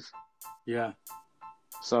certain ways. Yeah.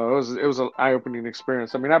 So it was an eye-opening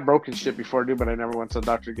experience. I mean, I've broken shit before, dude, but I never went to the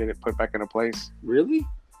doctor to get it put back into place. Really?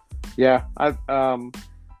 Yeah, I've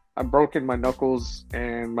broken my knuckles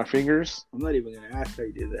and my fingers. I'm not even gonna ask how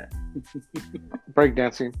you did that.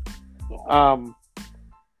 Breakdancing.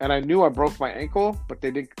 And I knew I broke my ankle, but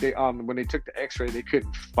they when they took the X-ray, they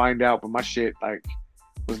couldn't find out. But my shit like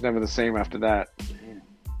was never the same after that.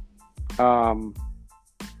 Damn.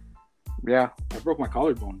 Yeah. I broke my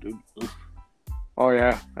collarbone, dude. Ugh. Oh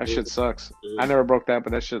yeah, that shit sucks. I never broke that,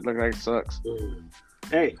 but that shit looked like it sucks.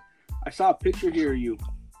 Hey, I saw a picture here of you.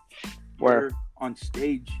 Where? You're on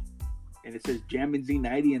stage, and it says Jammin'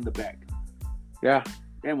 Z90 in the back. Yeah.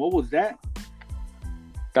 Damn, what was that?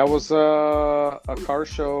 That was a car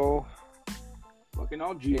show. Fucking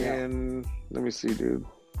all G. And let me see, dude.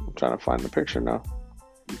 I'm trying to find the picture now.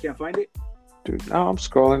 You can't find it? Dude, no, I'm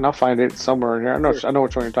scrolling. I'll find it somewhere in here. I know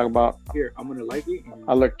which one you're talking about. Here, I'm gonna like it.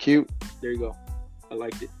 I look cute. There you go. I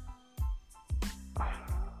liked it.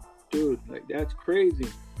 Dude, like, that's crazy.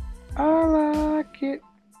 I like it.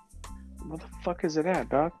 Where the fuck is it at,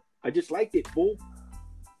 dog? I just liked it, fool.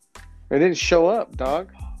 It didn't show up,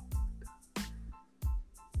 dog.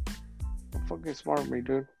 Don't fucking smart with me,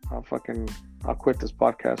 dude. I'll quit this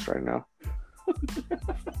podcast right now.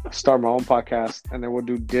 Start my own podcast, and then we'll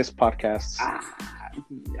do diss podcasts. I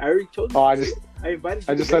already told you. Oh, I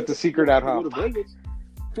just let the secret out, huh? Go to Vegas.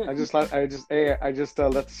 I just let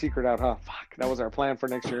the secret out, huh? Fuck, that was our plan for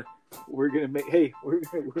next year. We're gonna make. Hey, we're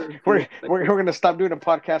gonna stop doing a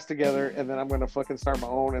podcast together, and then I'm gonna fucking start my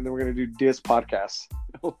own, and then we're gonna do diss podcasts.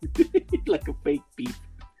 like a fake beef.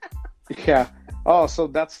 Yeah. Oh, so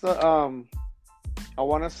that's the I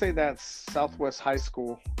want to say that's Southwest High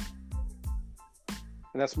School,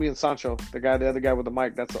 and that's me and Sancho, the other guy with the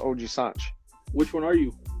mic. That's the OG Sanch. Which one are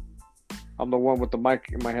you? I'm the one with the mic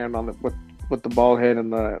in my hand with the bald head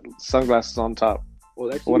and the sunglasses on top. Oh,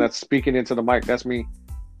 that's the one that's speaking into the mic. That's me.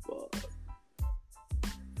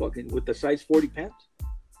 Fucking with the size 40 pants?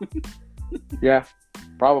 Yeah,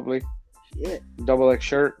 probably. Shit. Double X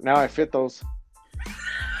shirt. Now I fit those.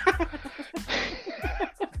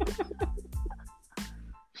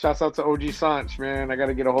 Shouts out to OG Sanch, man. I got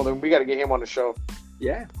to get a hold of him. We got to get him on the show.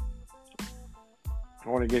 Yeah. I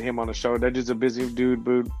want to get him on the show. That dude's a busy dude,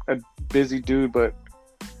 but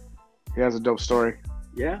he has a dope story.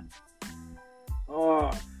 Yeah. Oh,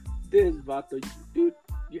 this Vato, dude.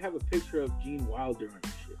 You have a picture of Gene Wilder and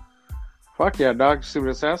shit. Fuck yeah, dog. See what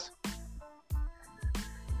it says?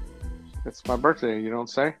 It's my birthday, you don't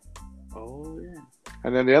say? Oh, yeah.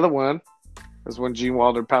 And then the other one is when Gene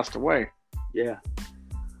Wilder passed away. Yeah.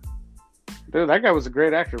 Dude, that guy was a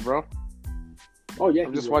great actor, bro. Oh, yeah. I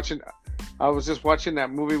was just watching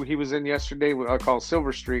that movie he was in yesterday called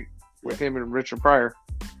Silver Streak with him and Richard Pryor.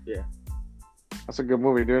 Yeah. That's a good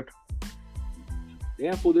movie, dude.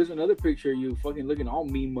 Damn, fool, there's another picture of you fucking looking all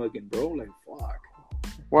mean mugging, bro. Like, fuck.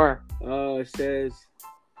 Where? It says,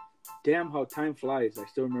 damn how time flies. I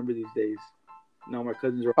still remember these days. Now my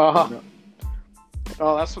cousins are up.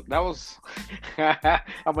 Oh, that was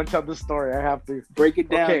I'm gonna tell this story. I have to break it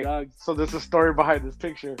down, dog. So there's a story behind this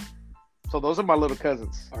picture. So those are my little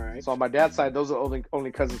cousins. All right. So on my dad's side, those are the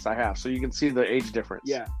only cousins I have. So you can see the age difference.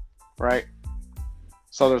 Yeah. Right.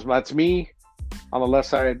 So that's me, On the left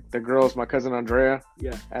side, the girl is my cousin Andrea.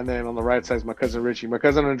 Yeah. And then on the right side is my cousin Richie. My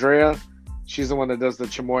cousin Andrea, she's the one that does the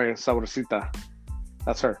chamoy sabrosita.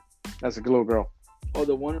 That's her. That's a little girl. Oh,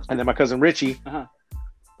 the one. And then my cousin Richie. Uh-huh.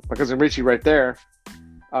 My cousin Richie right there.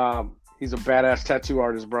 He's a badass tattoo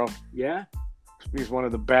artist, bro. Yeah. He's one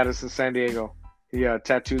of the baddest in San Diego. He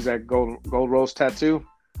tattoos that gold rose tattoo.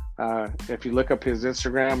 If you look up his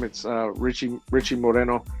Instagram, it's Richie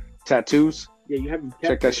Moreno Tattoos. Yeah, you haven't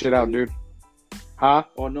check that shit out, dude. Huh?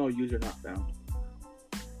 Oh no, user not found.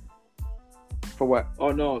 For what?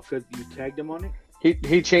 Oh no, because you tagged him on it.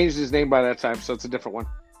 He changed his name by that time, so it's a different one.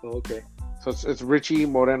 Oh, okay. So it's Richie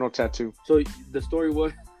Moreno Tattoo. So the story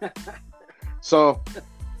was. So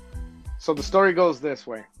the story goes this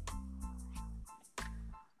way.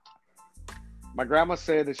 My grandma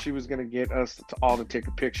said that she was going to get us all to take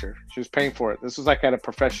a picture. She was paying for it. This was like at a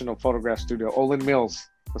professional photograph studio, Olin Mills.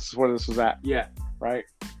 This is where this was at. Yeah. Right?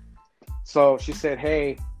 So she said,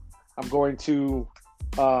 hey, I'm going to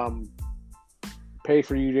pay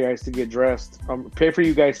for you guys to get dressed. Pay for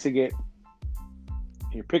you guys to get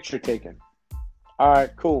your picture taken. All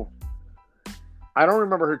right, cool. I don't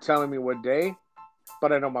remember her telling me what day,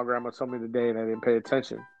 but I know my grandma told me the day and I didn't pay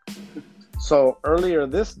attention. So earlier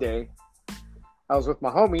this day, I was with my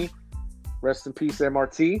homie, rest in peace,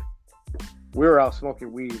 MRT. We were out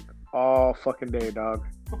smoking weed all fucking day, dog.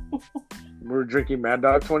 We were drinking Mad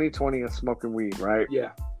Dog 2020 and smoking weed, right?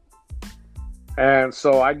 Yeah. And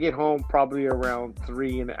so I get home probably around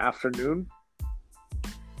 3 in the afternoon,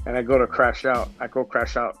 and I go to crash out.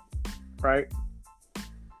 Right?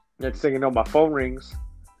 Next thing you know, my phone rings,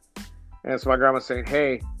 and it's my grandma saying,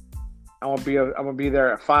 "Hey, I'm gonna be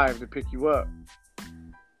there at 5 to pick you up."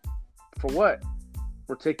 For what?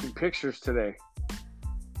 We're taking pictures today.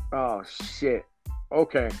 Oh shit.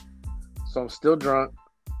 Okay. So I'm still drunk.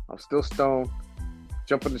 I'm still stoned.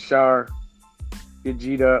 Jump in the shower. Get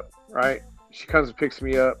G'd up. Right? She comes and picks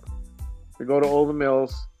me up. We go to Olin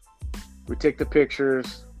Mills. We take the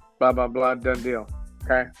pictures. Blah blah blah. Done deal.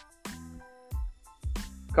 Okay.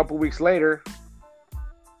 A couple weeks later,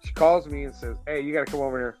 she calls me and says, "Hey, you gotta come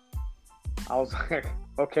over here." I was like,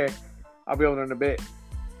 "Okay, I'll be over in a bit."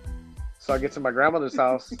 So I get to my grandmother's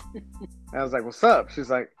house, and I was like, "What's up?"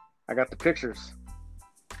 She's like, "I got the pictures."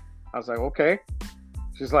 I was like, "Okay."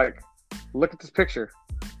 She's like, "Look at this picture.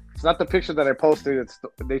 It's not the picture that I posted.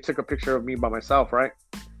 They took a picture of me by myself, right?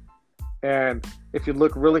 And if you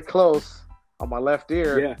look really close on my left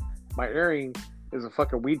ear, my earring is a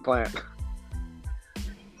fucking weed plant."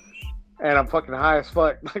 And I'm fucking high as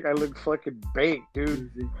fuck. Like, I look fucking baked,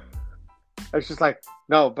 dude. It's just like,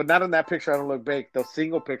 no, but not in that picture. I don't look baked. The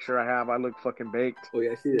single picture I have, I look fucking baked. Oh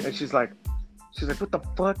yeah, I see it. And she's like, "What the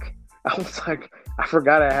fuck?" I was like, I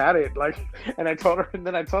forgot I had it. Like, and I told her,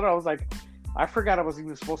 I was like, I forgot I was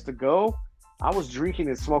even supposed to go. I was drinking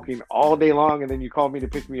and smoking all day long, and then you called me to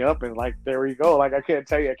pick me up, and like, there we go. Like, I can't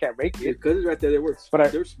tell you, I can't make it. Because right there,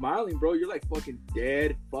 they're smiling, bro. You're like fucking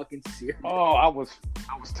dead, fucking serious. Oh, I was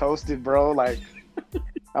toasted, bro. Like,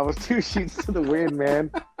 I was 2 sheets to the wind, man.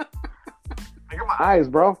 Look at my eyes,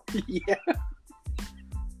 bro. Yeah.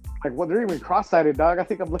 Like, well, they're even cross-sided, dog. I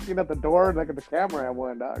think I'm looking at the door and like at the camera at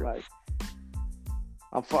one, dog. Like,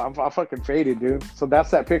 I'm fucking faded, dude. So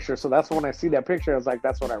that's that picture. So that's when I see that picture, I was like,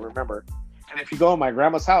 that's what I remember. And if you go in my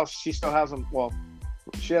grandma's house, she still has them. Well,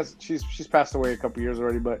 she's passed away a couple years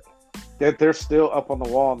already, but they're still up on the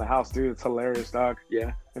wall in the house, dude. It's hilarious, dog.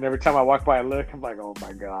 Yeah. And every time I walk by and look, I'm like, oh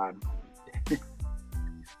my god.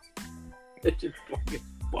 It's just fucking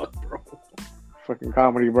fuck, bro. Fucking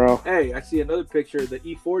comedy, bro. Hey, I see another picture. The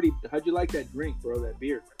E40. How'd you like that drink, bro? That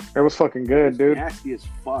beer. It was fucking good, dude. Nasty as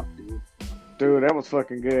fuck, dude. Dude, that was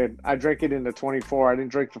fucking good. I drank it in the 24. I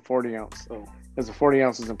didn't drink the 40 ounce. Oh. Because the 40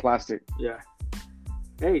 ounces in plastic. Yeah.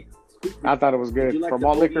 Hey. I thought it was good. Like For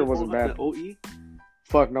malt liquor, it wasn't like bad. The OE?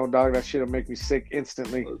 Fuck no, dog. That shit'll make me sick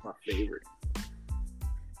instantly. That was my favorite.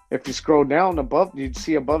 If you scroll down above, you'd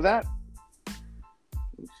see above that?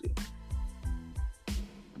 Let me see.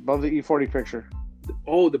 Above the E40 picture.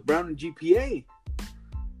 Oh, the Brown and GPA.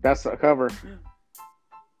 That's the cover. Fuck.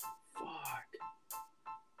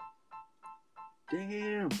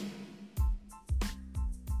 Damn.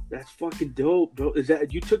 That's fucking dope, bro. Is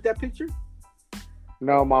that you took that picture?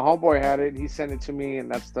 No, my homeboy had it. He sent it to me,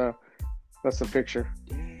 and that's the picture.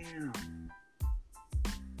 Damn.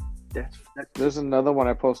 That's There's another one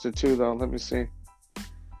I posted too, though. Let me see.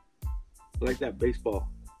 like that baseball.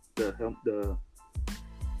 The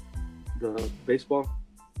baseball.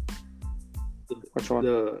 Which one?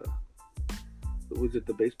 Was it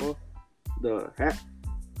the baseball? The hat?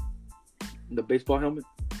 The baseball helmet?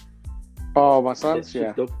 Oh, my son's?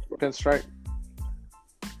 Yeah. Dope. Pinstripe.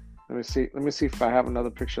 Let me see. Let me see if I have another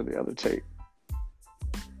picture of the other tape.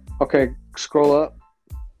 Okay, scroll up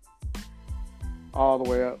all the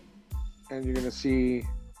way up, and you're gonna see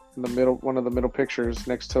in the middle, one of the middle pictures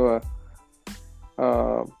next to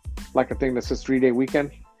a like a thing that says 3-day weekend.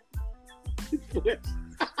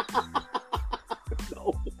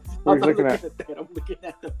 No, What are I'm you not looking looking at? at that. I'm looking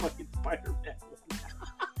at the fucking Spider-Man.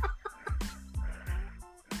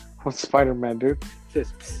 What's Spider-Man, dude? It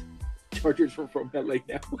says, "Psst, Chargers from LA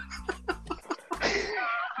now."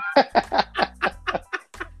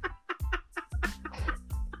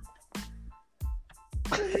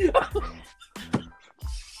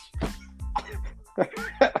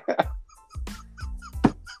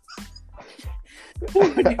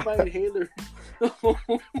 Oh, I need my inhaler.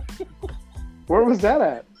 Where was that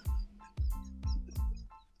at?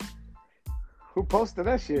 Who posted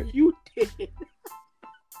that shit? You did.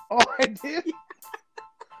 Oh, I did?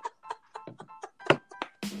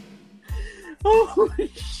 Oh,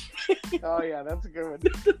 shit. Oh, yeah, that's a good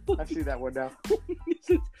one. I see that one now.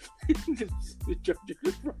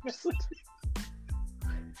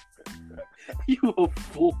 You a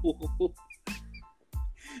fool.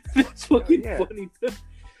 That's fucking funny.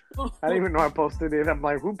 I didn't even know I posted it. I'm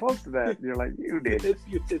like, who posted that? And you're like, you did. Yes,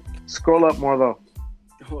 you did. Scroll up more, though.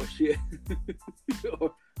 Oh, shit.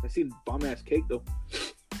 I seen bomb-ass cake, though.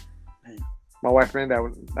 My wife made that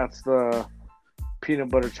one. That's the peanut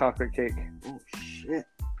butter chocolate cake. Oh, shit.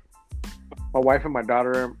 My wife and my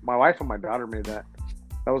daughter made that.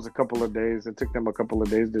 That was a couple of days. It took them a couple of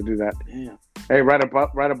days to do that. Damn. Hey, right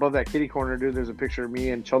above that kitty corner, dude, there's a picture of me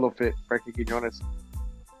and Cholo Fit, Frankie Quinones.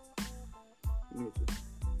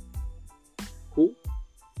 Who?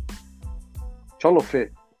 Cholo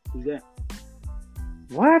Fit. Who's that?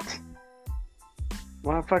 What?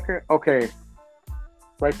 Motherfucker? Okay.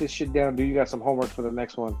 Write this shit down, dude. You got some homework for the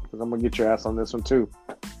next one, because I'm going to get your ass on this one, too.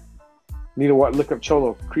 Need to look up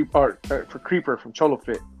Cholo. For Creeper from Cholo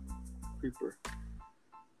Fit. Creeper.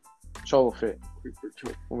 Cholo Fit. Creeper.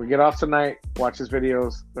 Cholo. When we get off tonight, watch his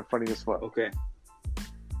videos. They're funny as fuck. Okay.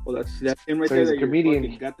 Well, that's him right So there. he's a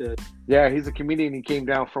comedian. Got the... Yeah, he's a comedian. He came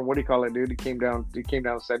down from, what do you call it, dude? He came down to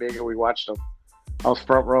San Diego. We watched him. I was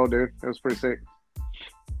front row, dude. It was pretty sick.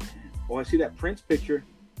 Oh, I see that Prince picture.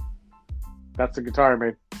 That's the guitar I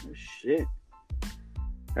made. Oh, shit.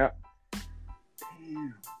 Yeah.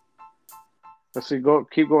 Damn. Let's see.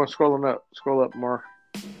 Keep going. Scroll up more.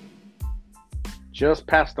 Just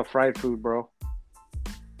past the fried food, bro.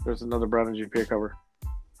 There's another Brown and GPA cover.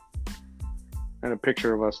 And a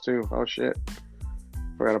picture of us, too. Oh, shit.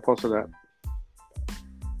 Forgot to post that.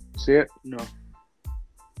 See it? No.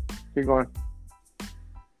 Keep going.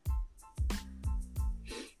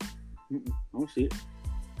 I don't see it.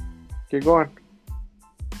 Keep going.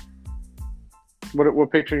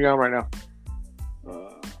 What picture are you on right now?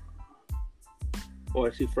 Oh,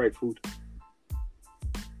 I see fried food.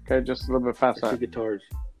 Okay, just a little bit past I see that. guitars.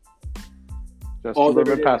 Just a little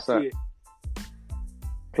bit past that. It.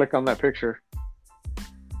 Click on that picture.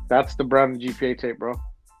 That's the Brown and GPA tape, bro.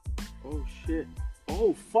 Oh, shit.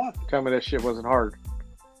 Oh, fuck. Tell me that shit wasn't hard.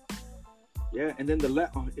 Yeah, and then the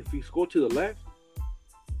left. If you scroll to the left.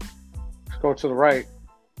 Let's go to the right.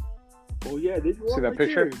 Oh, yeah. There's one See that right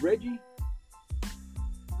picture? there. Reggie.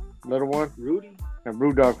 Little one. Rudy. And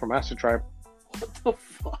Brew Dog from Acid Tribe. What the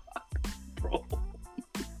fuck, bro?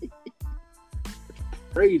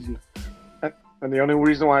 Crazy. And the only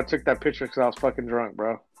reason why I took that picture is because I was fucking drunk,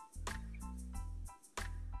 bro.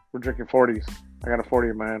 We're drinking 40s. I got a 40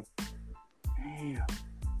 in my hand. Damn.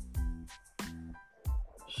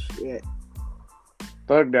 Shit.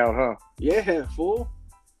 Thugged out, huh? Yeah, fool.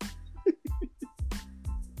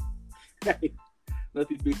 Hey,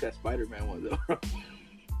 nothing beats that Spider-Man one, though.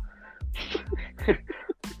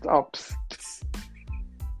 Oh, psst.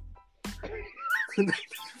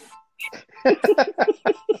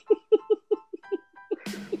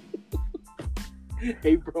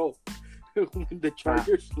 Hey, bro. When the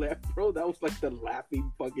Chargers left, bro, that was like the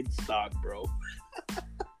laughing fucking stock, bro.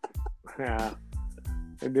 Yeah.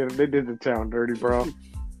 They did the town dirty, bro.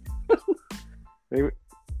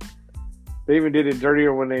 They even did it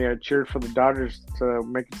dirtier when they cheered for the Dodgers to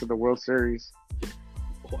make it to the World Series.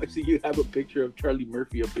 Oh, I see you have a picture of Charlie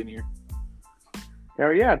Murphy up in here.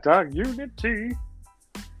 Hell yeah, dog. Unity.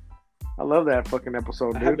 I love that fucking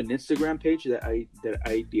episode, dude. I have an Instagram page that I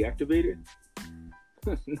deactivated.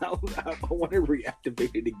 Now I want to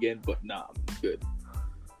reactivate it again, but nah, I'm good.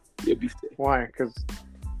 It'd be Why? Because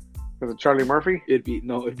of Charlie Murphy? it'd be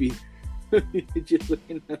just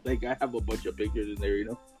looking at, like, I have a bunch of pictures in there, you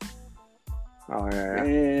know. Oh yeah.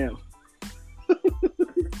 Damn.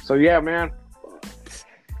 So yeah, man.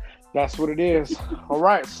 That's what it is. All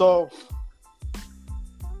right, so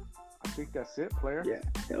I think that's it, player. Yeah,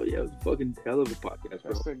 hell yeah, it was a fucking hell of a podcast,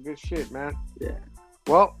 bro. That's a good shit, man. Yeah.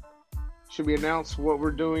 Well, should we announce what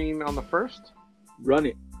we're doing on the 1st? Run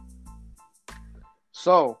it.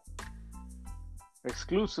 So,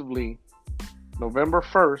 exclusively, November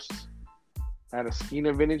 1st, at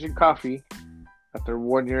Esquina Vintage and Coffee, at their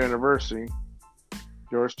 1-year anniversary,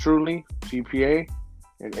 yours truly, GPA,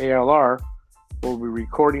 and ALR will be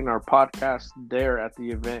recording our podcast there at the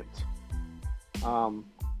event.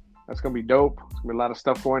 That's going to be dope. There's going to be a lot of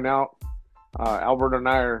stuff going out. Albert and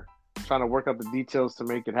I are trying to work out the details to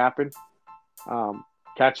make it happen.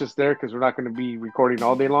 Catch us there because we're not going to be recording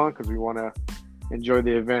all day long because we want to enjoy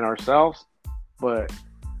the event ourselves. But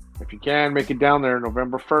if you can, make it down there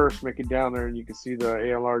November 1st, make it down there and you can see the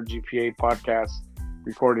ALR GPA podcast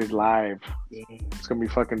recorded live. It's going to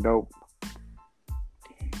be fucking dope.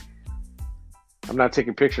 I'm not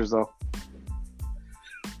taking pictures though.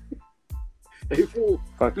 Hey, fool.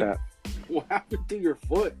 Fuck that. What happened to your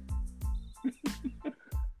foot?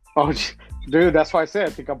 Oh, dude, that's why I said I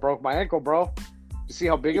think I broke my ankle, bro. You see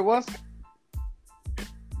how big it was?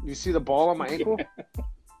 You see the ball on my ankle? Yeah.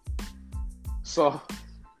 So,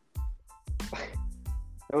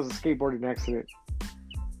 that was a skateboarding accident.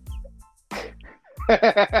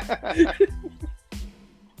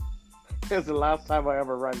 It was the last time I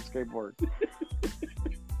ever ride a skateboard.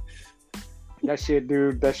 That shit,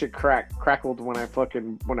 dude, that shit crackled when I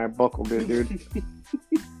buckled it, dude.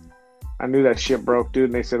 I knew that shit broke, dude,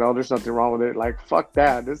 and they said, oh, there's nothing wrong with it. Like, fuck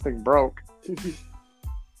that, this thing broke.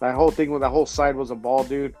 That whole thing with that whole side was a ball,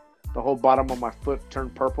 dude. The whole bottom of my foot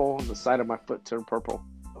turned purple, and the side of my foot turned purple.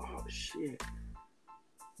 Oh, shit.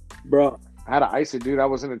 Bro. I had to ice it, dude. I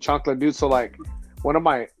was in a chocolate, dude, so, like, one of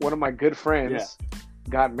my good friends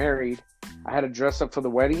got married. I had to dress up for the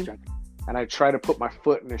wedding, and I tried to put my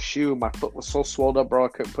foot in a shoe. My foot was so swelled up, bro, I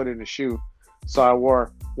couldn't put it in a shoe. So I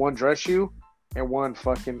wore one dress shoe and one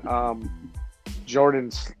fucking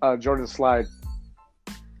Jordan slide.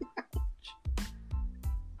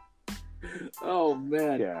 Oh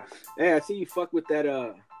man. Yeah. Hey, I see you fuck with that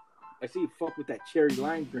cherry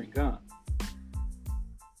lime drink, huh?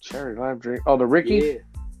 Cherry lime drink. Oh, the Ricky? Yeah.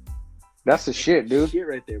 That's the shit, dude. Shit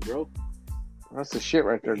right there, bro. That's the shit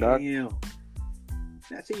right there, dog. Damn.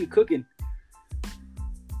 I see you cooking.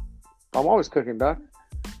 I'm always cooking, dog.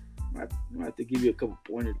 I have to give you a couple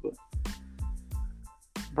pointers, but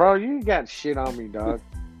bro, you got shit on me, dog.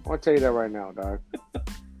 I want to tell you that right now, dog.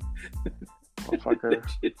 Motherfucker.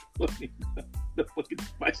 That shit's funny. The fucking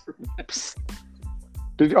Spider-Man.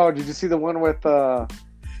 Did you see the one with the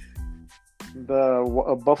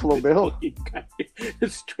Buffalo Bill?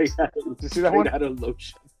 Straight out of, did you see that one? Out of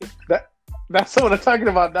lotion. That's what I'm talking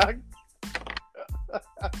about, dog.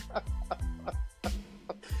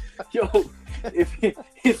 Yo,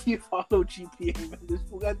 if you follow GPA, man, this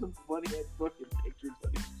fool got some funny ass fucking pictures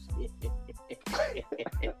of his shit.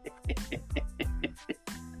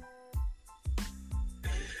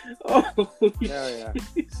 Oh, yeah.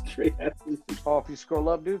 Straight out. Oh, if you scroll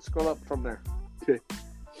up, dude, scroll up from there. Okay.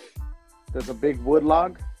 There's a big wood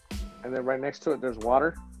log, and then right next to it, there's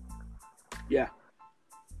water. Yeah.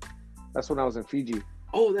 That's when I was in Fiji.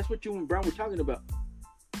 Oh, that's what you and Brown were talking about.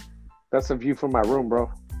 That's a view from my room,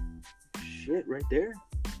 bro. Shit, right there?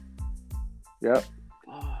 Yep.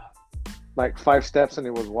 Oh. Like 5 steps and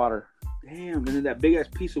it was water. Damn, and then that big ass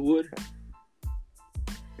piece of wood.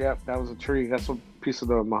 Yep, that was a tree. That's a piece of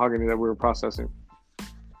the mahogany that we were processing.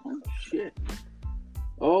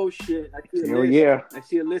 Oh shit. I see a Hell list. yeah. I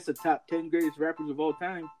see a list of top 10 greatest rappers of all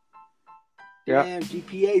time. Yeah. Damn,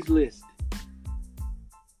 GPA's list.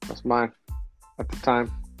 That's mine at the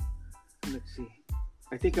time. Let's see.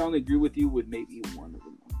 I think I only agree with you with maybe one of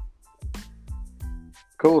them.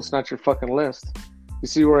 Cool, it's not your fucking list. You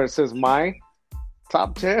see where it says my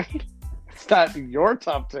top 10? It's not your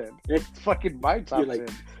top 10. It's fucking my top 10.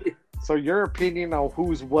 So your opinion on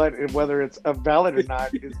who's what and whether it's valid or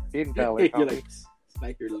not is invalid. You're like, it's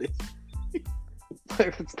not your list.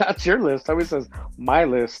 It's not your list. It always says my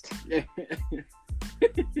list.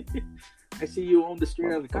 I see you own the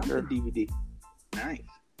Straight Outta Compton DVD. Nice.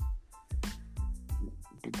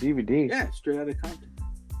 The DVD? Yeah, Straight Outta Compton.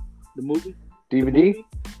 The movie? DVD?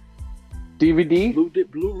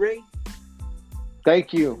 DVD? Blu-ray?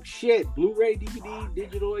 Thank you. Shit, Blu-ray, DVD,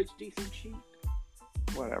 digital HD, some shit.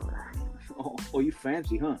 Whatever. Oh, you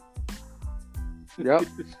fancy, huh? Yep.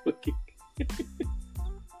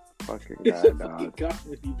 Fucking guy, dog.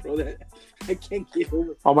 Comedy, bro. That I can't get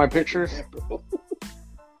over. All my pictures? That, bro.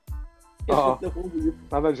 Oh,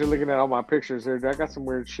 I thought you're looking at all my pictures here. I got some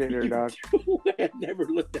weird shit here, dog. I never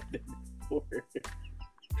looked at them before.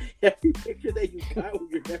 Every picture that you got,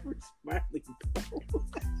 you're never smiling, bro.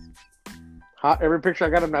 Huh? Every picture I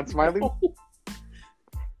got, I'm not smiling.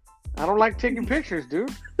 I don't like taking pictures,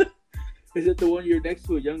 dude. Is it the one you're next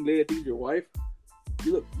to a young lady? I think your wife.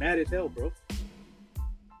 You look mad as hell, bro.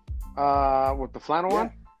 With the flannel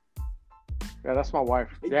one? Yeah, that's my wife.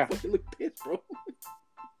 You Yeah. fucking look pissed, bro.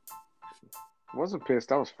 I wasn't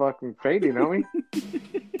pissed. I was fucking fading, homie.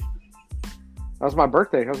 That was my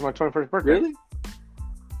birthday. That was my 21st birthday. Really?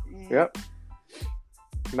 Yep.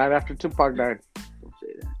 Night after Tupac died. Don't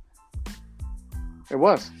say that. It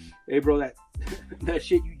was. Hey, bro, that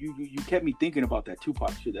shit you kept me thinking about that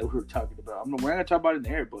Tupac shit that we were talking about. We're not gonna talk about it in the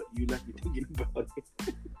air, but you left me thinking about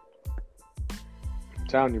it. I'm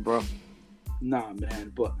telling you, bro. Nah,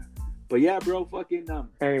 man, but yeah, bro, fucking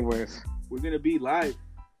Anyways, we're gonna be live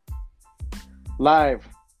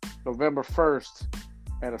November 1st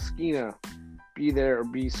at Esquina. Be there or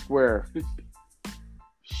be square.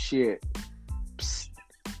 Shit. Psst.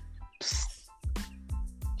 Psst.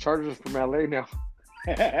 Chargers from LA now.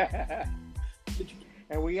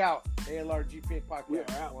 And we out. ALR GPA podcast. We are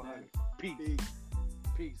out, man. Peace.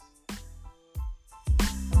 Peace.